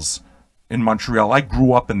Thrills in Montreal. I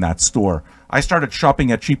grew up in that store. I started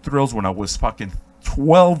shopping at Cheap Thrills when I was fucking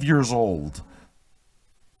 12 years old.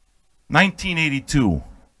 1982.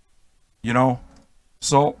 You know?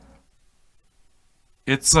 So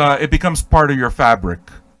it becomes part of your fabric.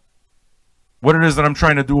 What it is that I'm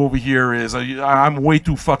trying to do over here is I'm way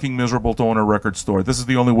too fucking miserable to own a record store. This is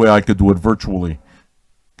the only way I could do it virtually.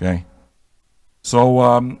 Okay?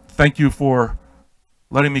 So, thank you for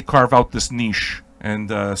letting me carve out this niche and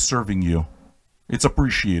serving you. It's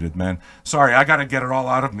appreciated, man. Sorry, I gotta get it all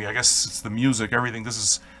out of me. I guess it's the music, everything. This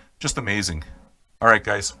is just amazing. All right,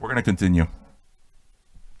 guys, we're gonna continue.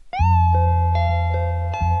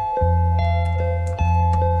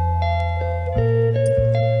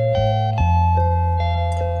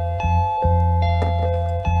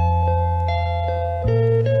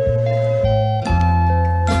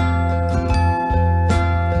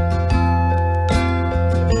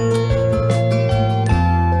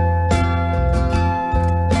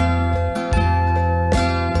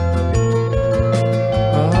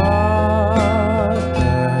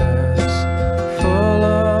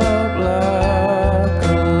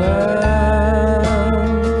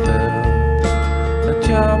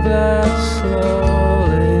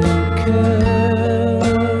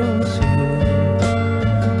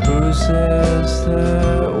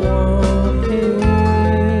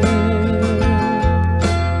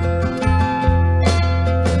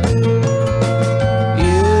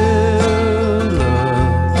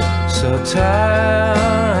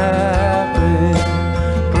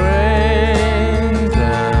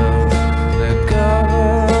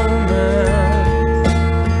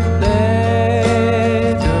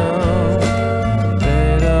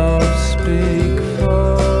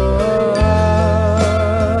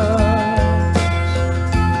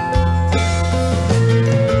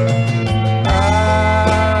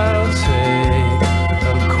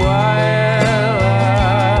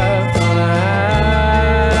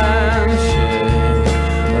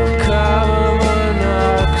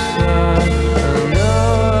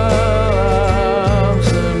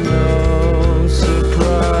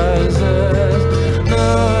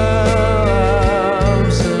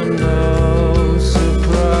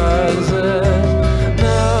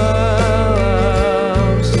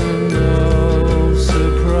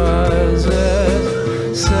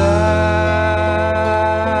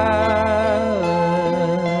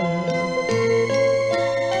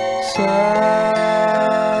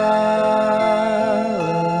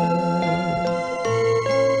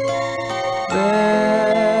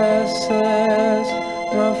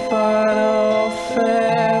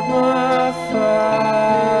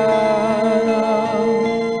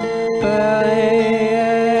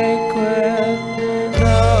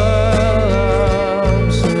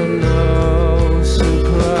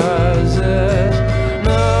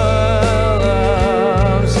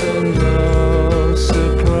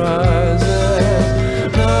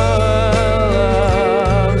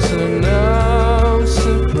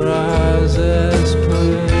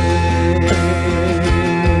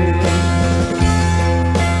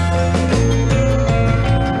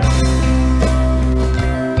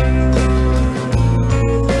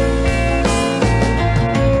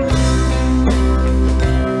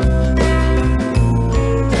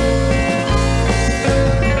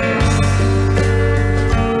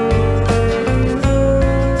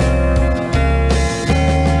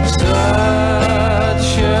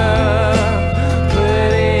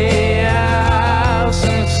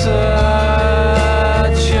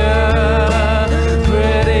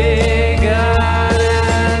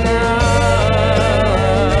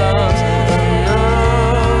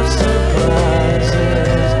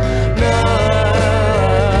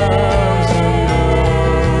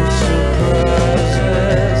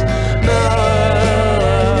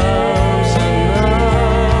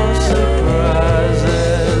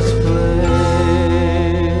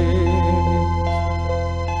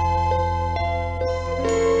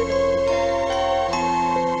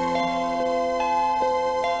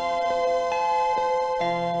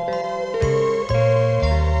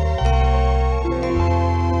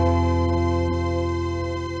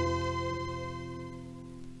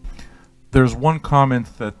 there's one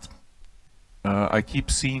comment that I keep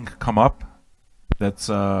seeing come up that's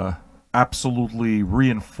absolutely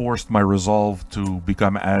reinforced my resolve to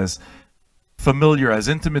become as familiar, as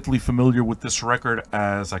intimately familiar with this record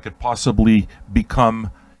as I could possibly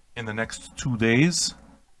become in the next 2 days.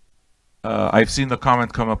 I've seen the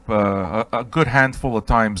comment come up a good handful of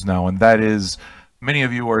times now, and that is, many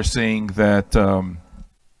of you are saying that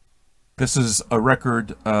this is a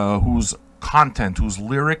record whose content, whose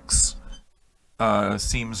lyrics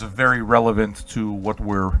seems very relevant to what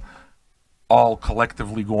we're all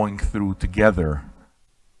collectively going through together.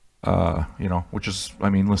 You know, which is,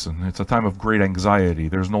 I mean, listen, it's a time of great anxiety,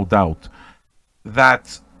 there's no doubt.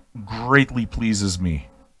 That greatly pleases me,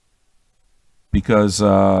 because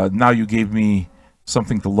now you gave me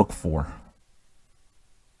something to look for.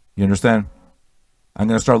 You understand? I'm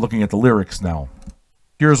going to start looking at the lyrics now.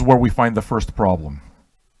 Here's where we find the first problem.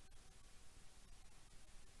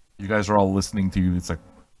 You guys are all listening to you. It's like,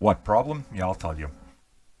 what problem? Yeah, I'll tell you.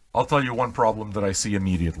 I'll tell you one problem that I see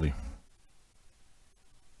immediately.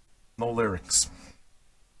 No lyrics.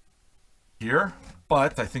 Here,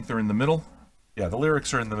 but I think they're in the middle. Yeah, the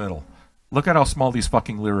lyrics are in the middle. Look at how small these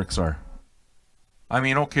fucking lyrics are. I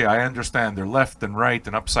mean, okay, I understand they're left and right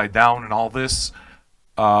and upside down and all this.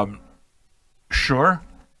 Sure,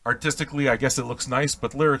 artistically, I guess it looks nice,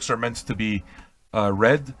 but lyrics are meant to be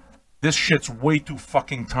read. This shit's way too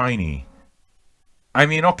fucking tiny. I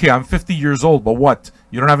mean, okay, I'm 50 years old, but what?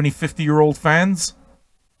 You don't have any 50-year-old fans?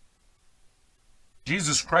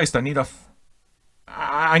 Jesus Christ, I need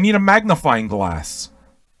a magnifying glass.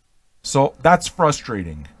 So that's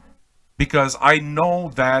frustrating, because I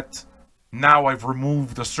know that now I've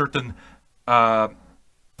removed a certain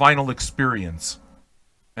vinyl experience,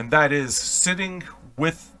 and that is sitting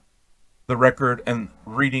with the record and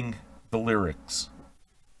reading the lyrics.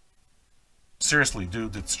 Seriously,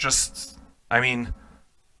 dude, it's just, I mean,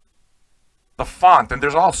 the font, and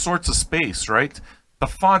there's all sorts of space, right? The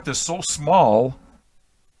font is so small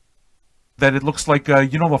that it looks like,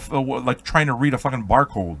 you know, like trying to read a fucking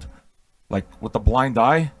barcode, like with the blind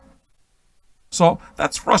eye. So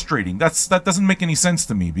that's frustrating. That doesn't make any sense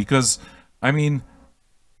to me, because, I mean,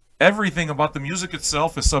 everything about the music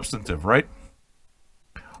itself is substantive, right?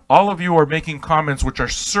 All of you are making comments which are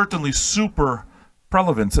certainly super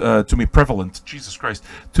prevalent to me. Prevalent, Jesus Christ,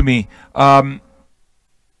 to me. I'm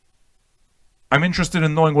interested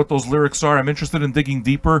in knowing what those lyrics are. I'm interested in digging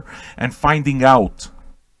deeper and finding out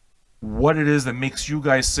what it is that makes you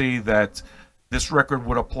guys say that this record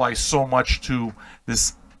would apply so much to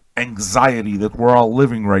this anxiety that we're all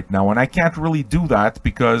living right now. And I can't really do that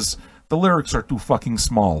because the lyrics are too fucking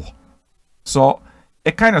small. So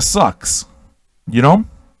it kind of sucks, you know?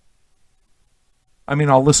 I mean,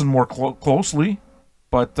 I'll listen more closely,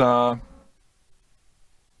 but I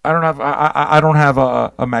don't have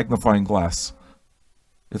a magnifying glass.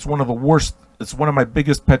 It's one of the worst. It's one of my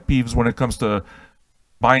biggest pet peeves when it comes to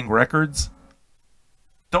buying records.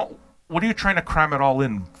 What are you trying to cram it all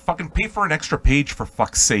in? Fucking pay for an extra page, for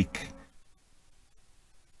fuck's sake.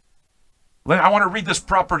 I want to read this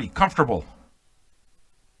property, comfortable.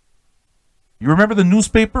 You remember the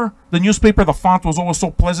newspaper? The newspaper, the font was always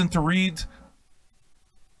so pleasant to read.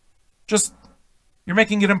 Just, you're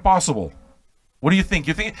making it impossible. What do you think?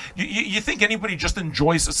 You think anybody just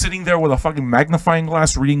enjoys sitting there with a fucking magnifying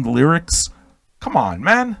glass reading the lyrics? Come on,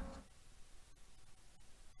 man.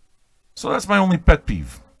 So that's my only pet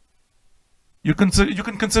peeve. You can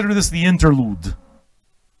consider this the interlude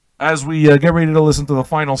as we get ready to listen to the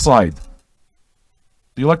final side.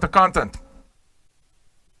 Do you like the content?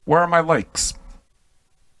 Where are my likes?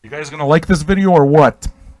 You guys gonna like this video or what?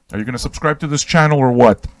 Are you gonna subscribe to this channel or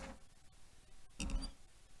what?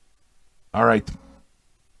 Alright.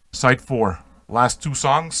 Side 4. Last 2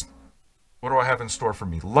 songs. What do I have in store for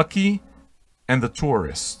me? Lucky and The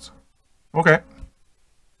Tourist. Okay.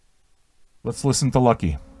 Let's listen to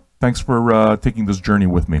Lucky. Thanks for taking this journey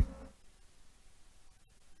with me.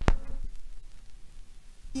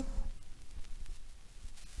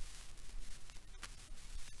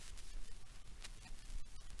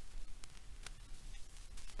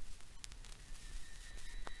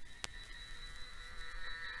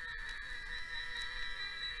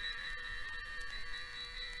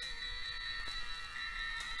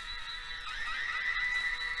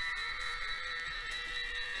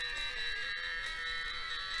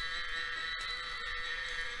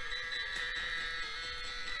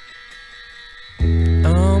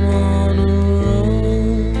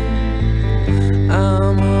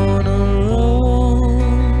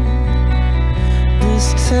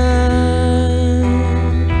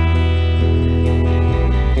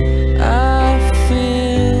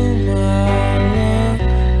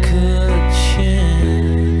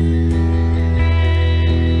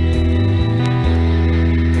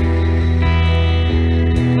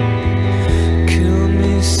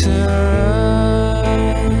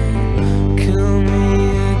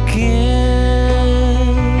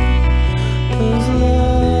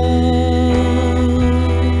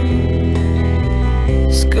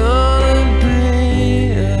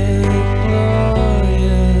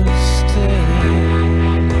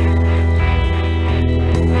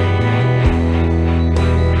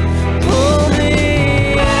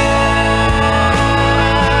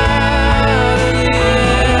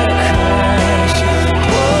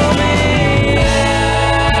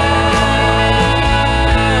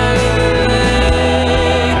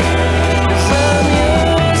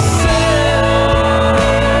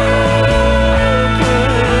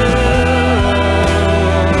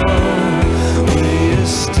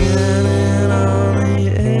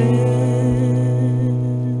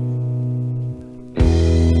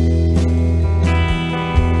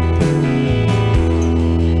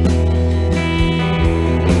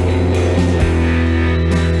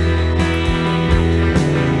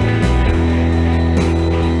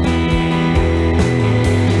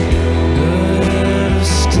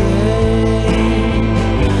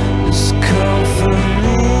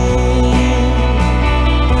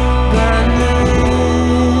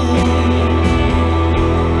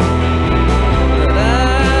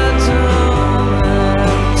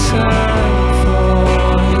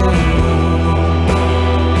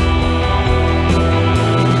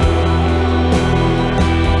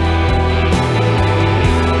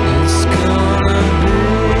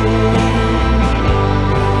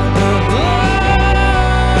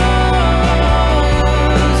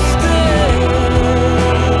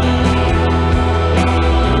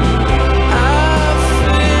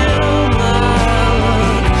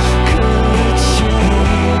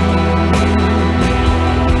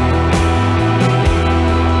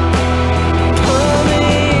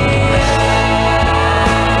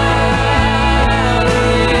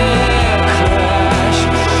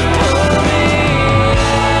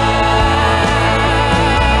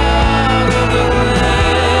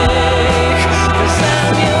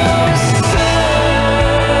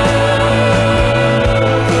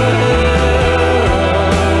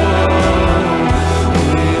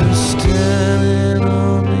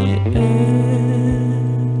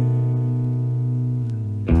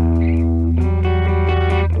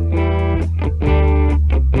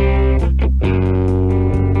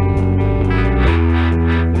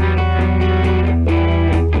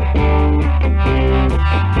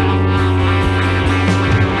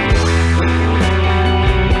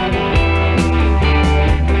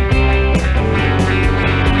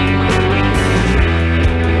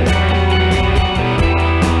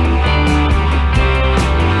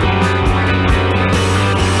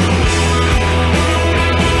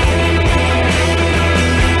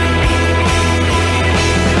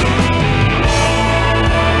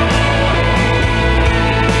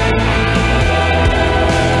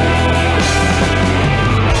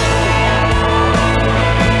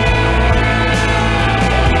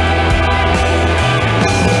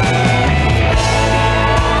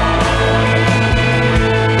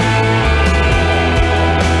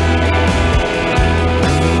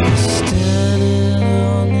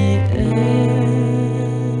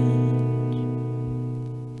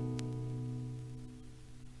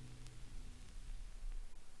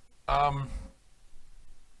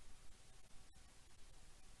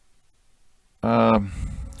 I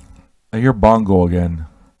hear bongo again.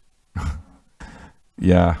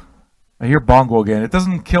 Yeah. I hear bongo again. It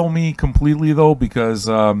doesn't kill me completely, though, because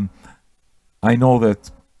I know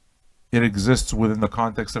that it exists within the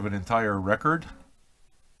context of an entire record.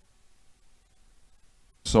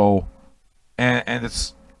 So, and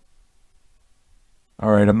it's...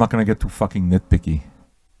 Alright, I'm not going to get too fucking nitpicky.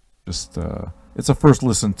 Just, it's a first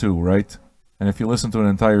listen too, right? And if you listen to an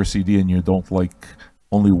entire CD and you don't like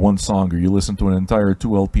only one song, or you listen to an entire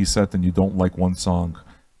 2 LP set and you don't like one song,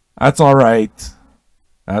 that's alright.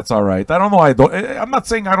 That's alright. I don't know. I'm not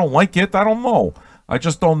saying I don't like it. I don't know. I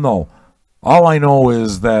just don't know. All I know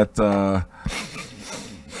is that the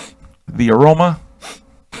aroma,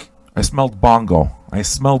 I smelled bongo. I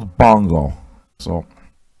smelled bongo. So,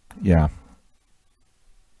 yeah.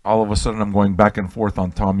 All of a sudden, I'm going back and forth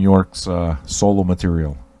on Tom York's solo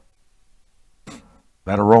material.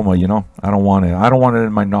 That aroma, you know, I don't want it. I don't want it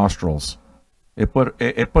in my nostrils. It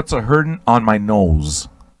puts a hurting on my nose.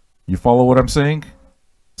 You follow what I'm saying?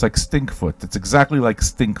 It's like Stinkfoot. It's exactly like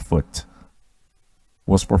Stinkfoot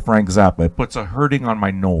was for Frank Zappa. It puts a hurting on my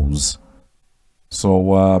nose.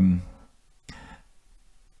 So,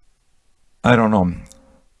 I don't know.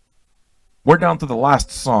 We're down to the last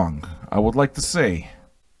song. I would like to say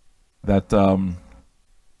that I'm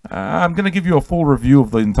going to give you a full review of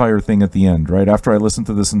the entire thing at the end, right? After I listen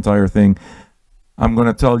to this entire thing, I'm going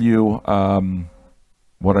to tell you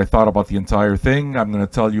what I thought about the entire thing. I'm going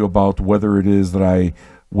to tell you about whether it is that I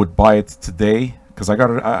would buy it today. Because I got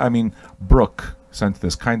it, I mean, Brooke sent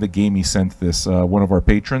this, Kinda Gamey sent this, one of our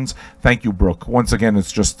patrons. Thank you, Brooke. Once again,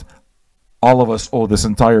 it's just all of us owe this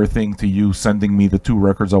entire thing to you sending me the 2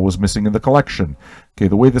 records I was missing in the collection. Okay,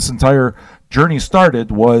 the way this entire journey started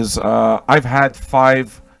was I've had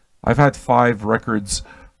five records,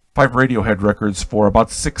 5 Radiohead records for about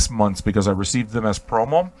 6 months because I received them as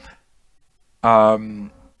promo. Well,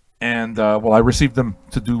 I received them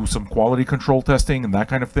to do some quality control testing and that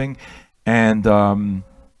kind of thing, and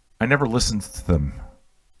I never listened to them.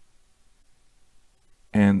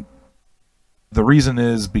 And the reason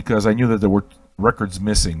is because I knew that there were records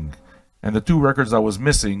missing. And the 2 records I was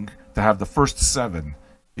missing to have the first 7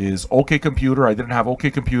 is OK Computer. I didn't have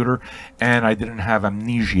OK Computer, and I didn't have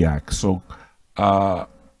Amnesiac. So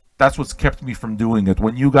that's what's kept me from doing it.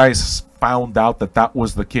 When you guys found out that that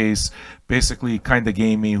was the case, basically Kinda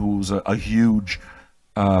Gamey, who's a huge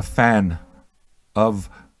fan of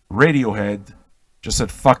Radiohead, just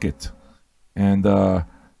said fuck it. And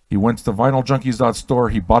he went to vinyljunkies.store,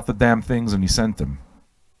 he bought the damn things, and he sent them.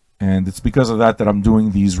 And it's because of that that I'm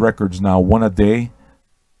doing these records now, 1 a day,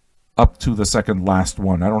 up to the second last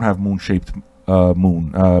one. I don't have moon-shaped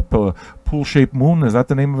moon. Pool-shaped moon, is that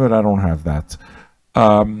the name of it? I don't have that.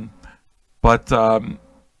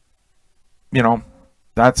 You know,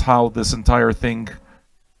 that's how this entire thing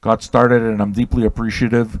got started, and I'm deeply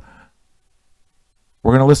appreciative.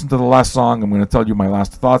 We're going to listen to the last song. I'm going to tell you my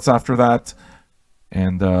last thoughts after that.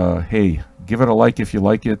 And hey, give it a like if you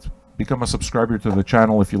like it. Become a subscriber to the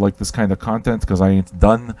channel if you like this kind of content, because I ain't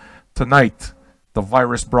done. Tonight, the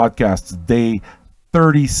Virus broadcasts, day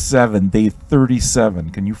 37. Day 37.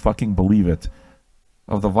 Can you fucking believe it?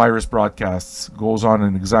 Of the Virus broadcasts goes on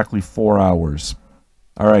in exactly 4 hours.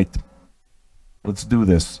 All right, let's do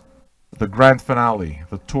this. The grand finale,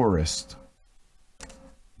 The Tourist.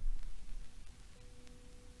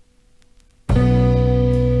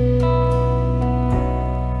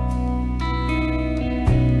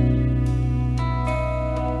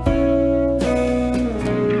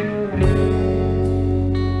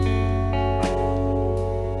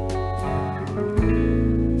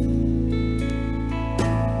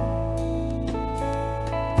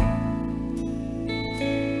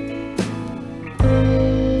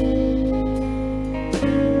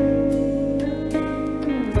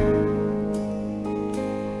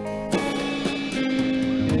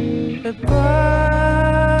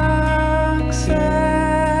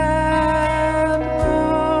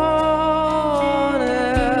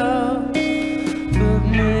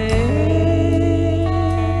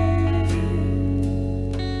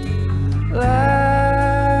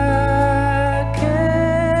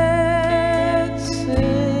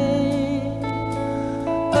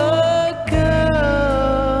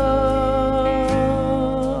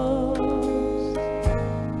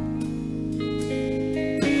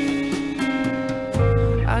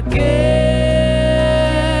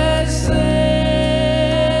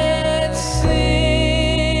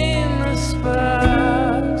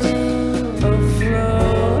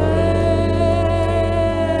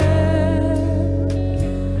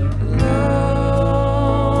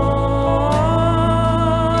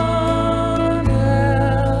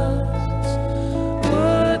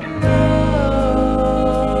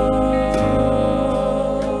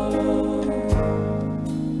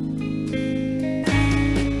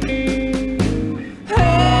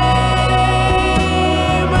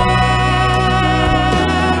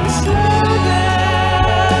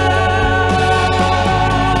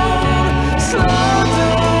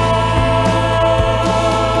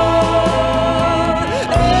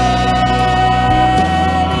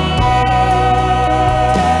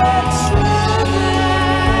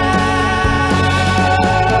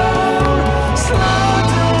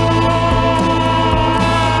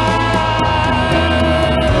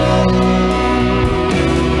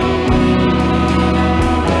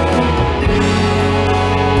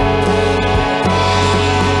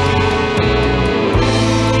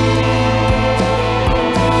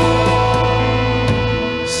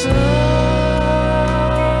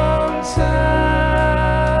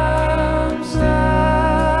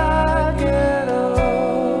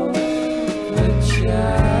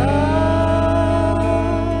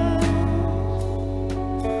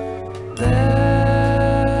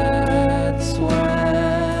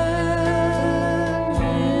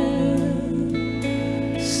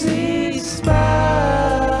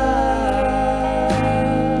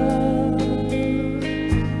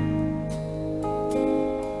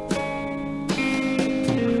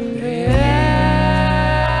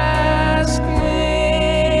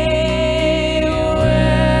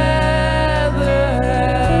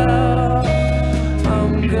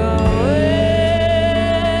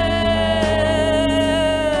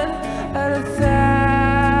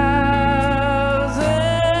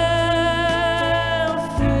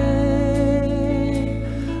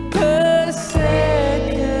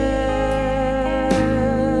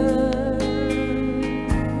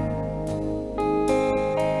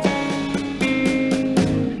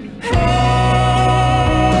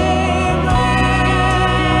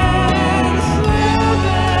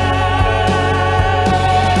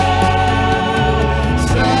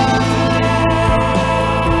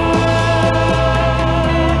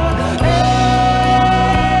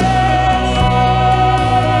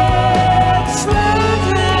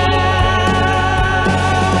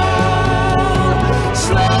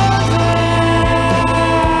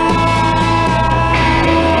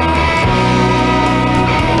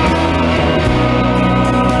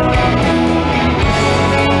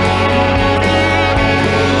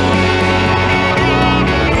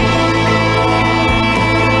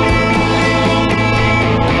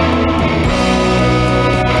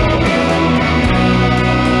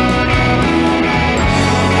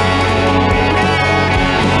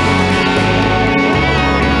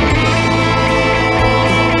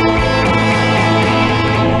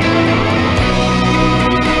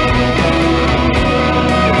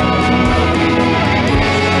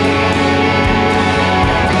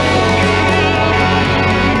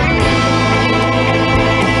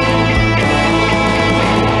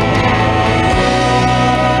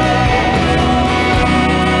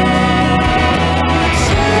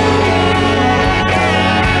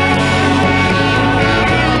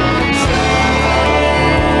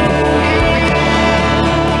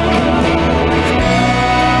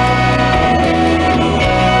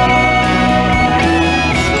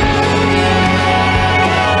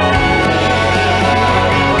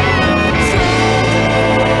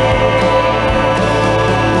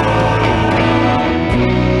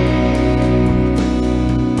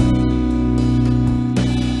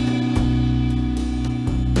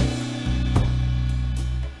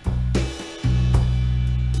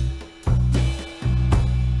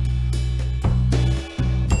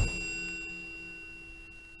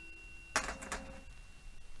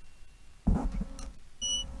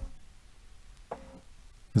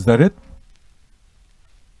 Is that it?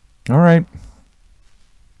 All right.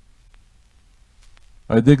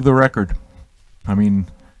 I dig the record. I mean,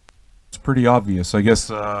 it's pretty obvious. I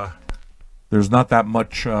guess there's not that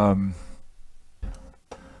much. I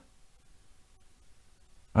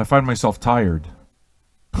find myself tired.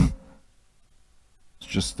 It's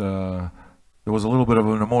just there was a little bit of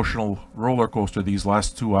an emotional roller coaster these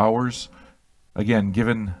last 2 hours. Again,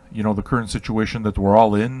 given the current situation that we're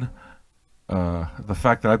all in, the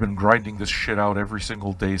fact that I've been grinding this shit out every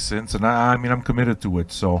single day since, and I mean I'm committed to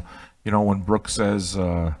it. So when Brooke says,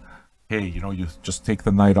 "Hey, you just take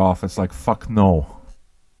the night off," it's like, fuck no,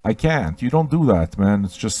 I can't. You don't do that, man.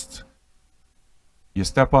 It's just you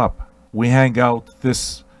step up. We hang out.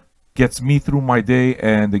 This gets me through my day,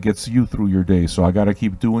 and it gets you through your day. So I gotta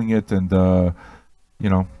keep doing it, and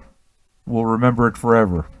we'll remember it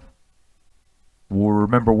forever. We'll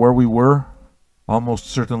remember where we were. Almost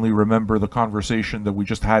certainly remember the conversation that we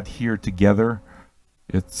just had here together.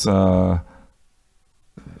 It's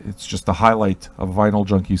just a highlight of Vinyl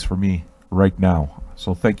Junkies for me right now.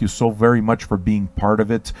 So thank you so very much for being part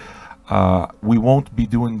of it. We won't be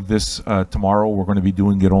doing this tomorrow. We're going to be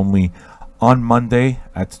doing it only on Monday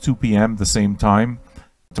at 2 p.m. the same time.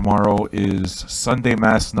 Tomorrow is Sunday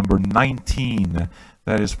Mass number 19.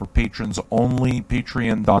 That is for patrons only.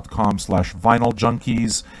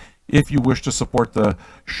 Patreon.com/vinyljunkies. If you wish to support the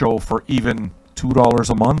show for even $2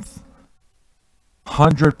 a month,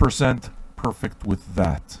 100% perfect with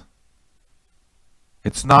that.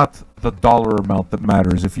 It's not the dollar amount that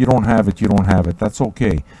matters. If you don't have it, you don't have it. That's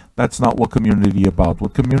okay. That's not what community is about.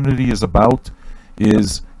 What community is about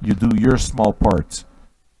is you do your small part.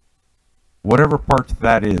 Whatever part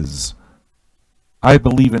that is. I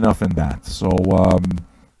believe enough in that. So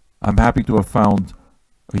I'm happy to have found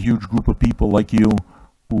a huge group of people like you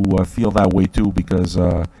who feel that way too, because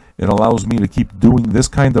it allows me to keep doing this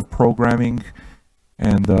kind of programming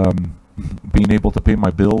and being able to pay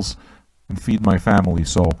my bills and feed my family.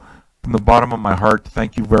 So from the bottom of my heart,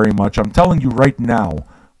 thank you very much. I'm telling you right now,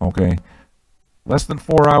 okay, less than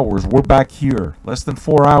 4 hours, we're back here. Less than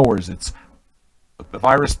 4 hours, it's the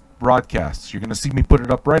Virus broadcasts. You're going to see me put it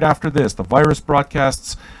up right after this. The Virus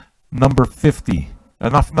broadcasts number 50.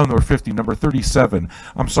 Not number 50, number 37.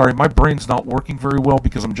 I'm sorry, my brain's not working very well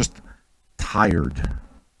because I'm just tired.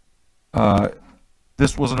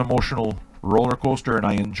 This was an emotional roller coaster and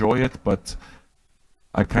I enjoy it, but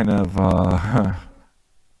I kind of I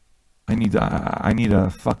need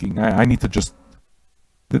to just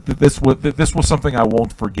this was something I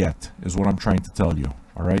won't forget, is what I'm trying to tell you.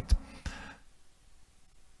 All right.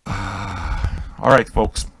 All right,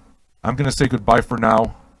 folks. I'm gonna say goodbye for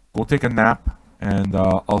now. Go take a nap, and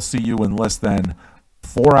I'll see you in less than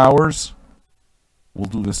 4 hours. We'll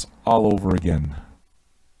do this all over again.